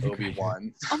who is Ewan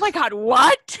Obi-Wan. Oh my God,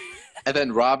 what? And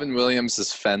then Robin Williams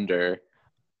is Fender.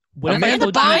 Amanda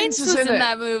Bynes was in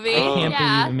that movie. I can't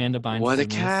believe Amanda Bynes. What a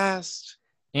cast!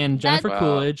 And Jennifer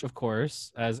Coolidge, of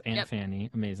course, as Aunt Fanny.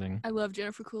 Amazing. I love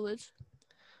Jennifer Coolidge.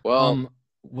 Well,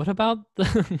 what about the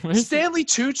Stanley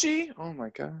Tucci? Oh my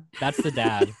God, that's the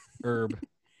dad. Herb.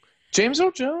 James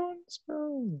Earl Jones,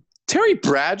 bro. Terry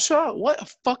Bradshaw. What a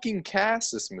fucking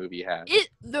cast this movie had.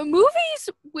 The movies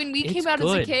when we came out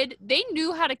as a kid, they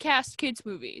knew how to cast kids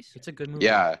movies. It's a good movie.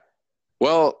 Yeah.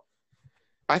 Well,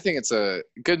 I think it's a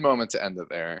good moment to end it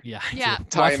there. Yeah.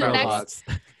 Time our lots.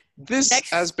 This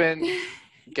has been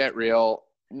Get Real.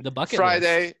 The Bucket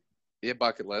Friday. List. Yeah,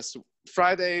 Bucket List.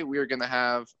 Friday, we are going to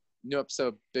have new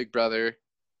episode Big Brother.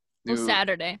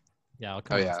 Saturday. Yeah, I'll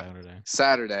come on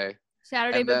Saturday.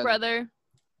 Saturday, Big Brother.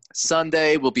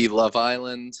 Sunday will be Love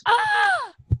Island,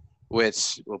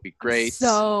 which will be great.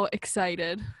 So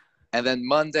excited. And then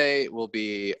Monday will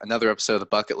be another episode of the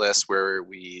Bucket List where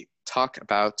we talk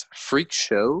about freak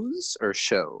shows or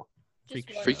show.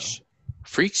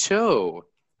 Freak show.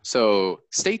 So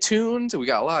stay tuned. We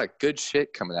got a lot of good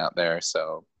shit coming out there.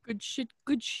 So good shit.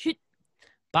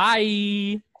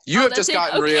 Bye. You have just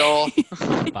gotten real.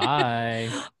 Bye.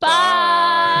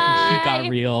 Bye. You got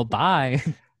real. Bye.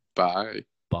 Bye.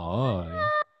 Bye.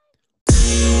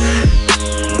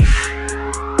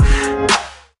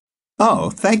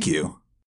 Oh, thank you.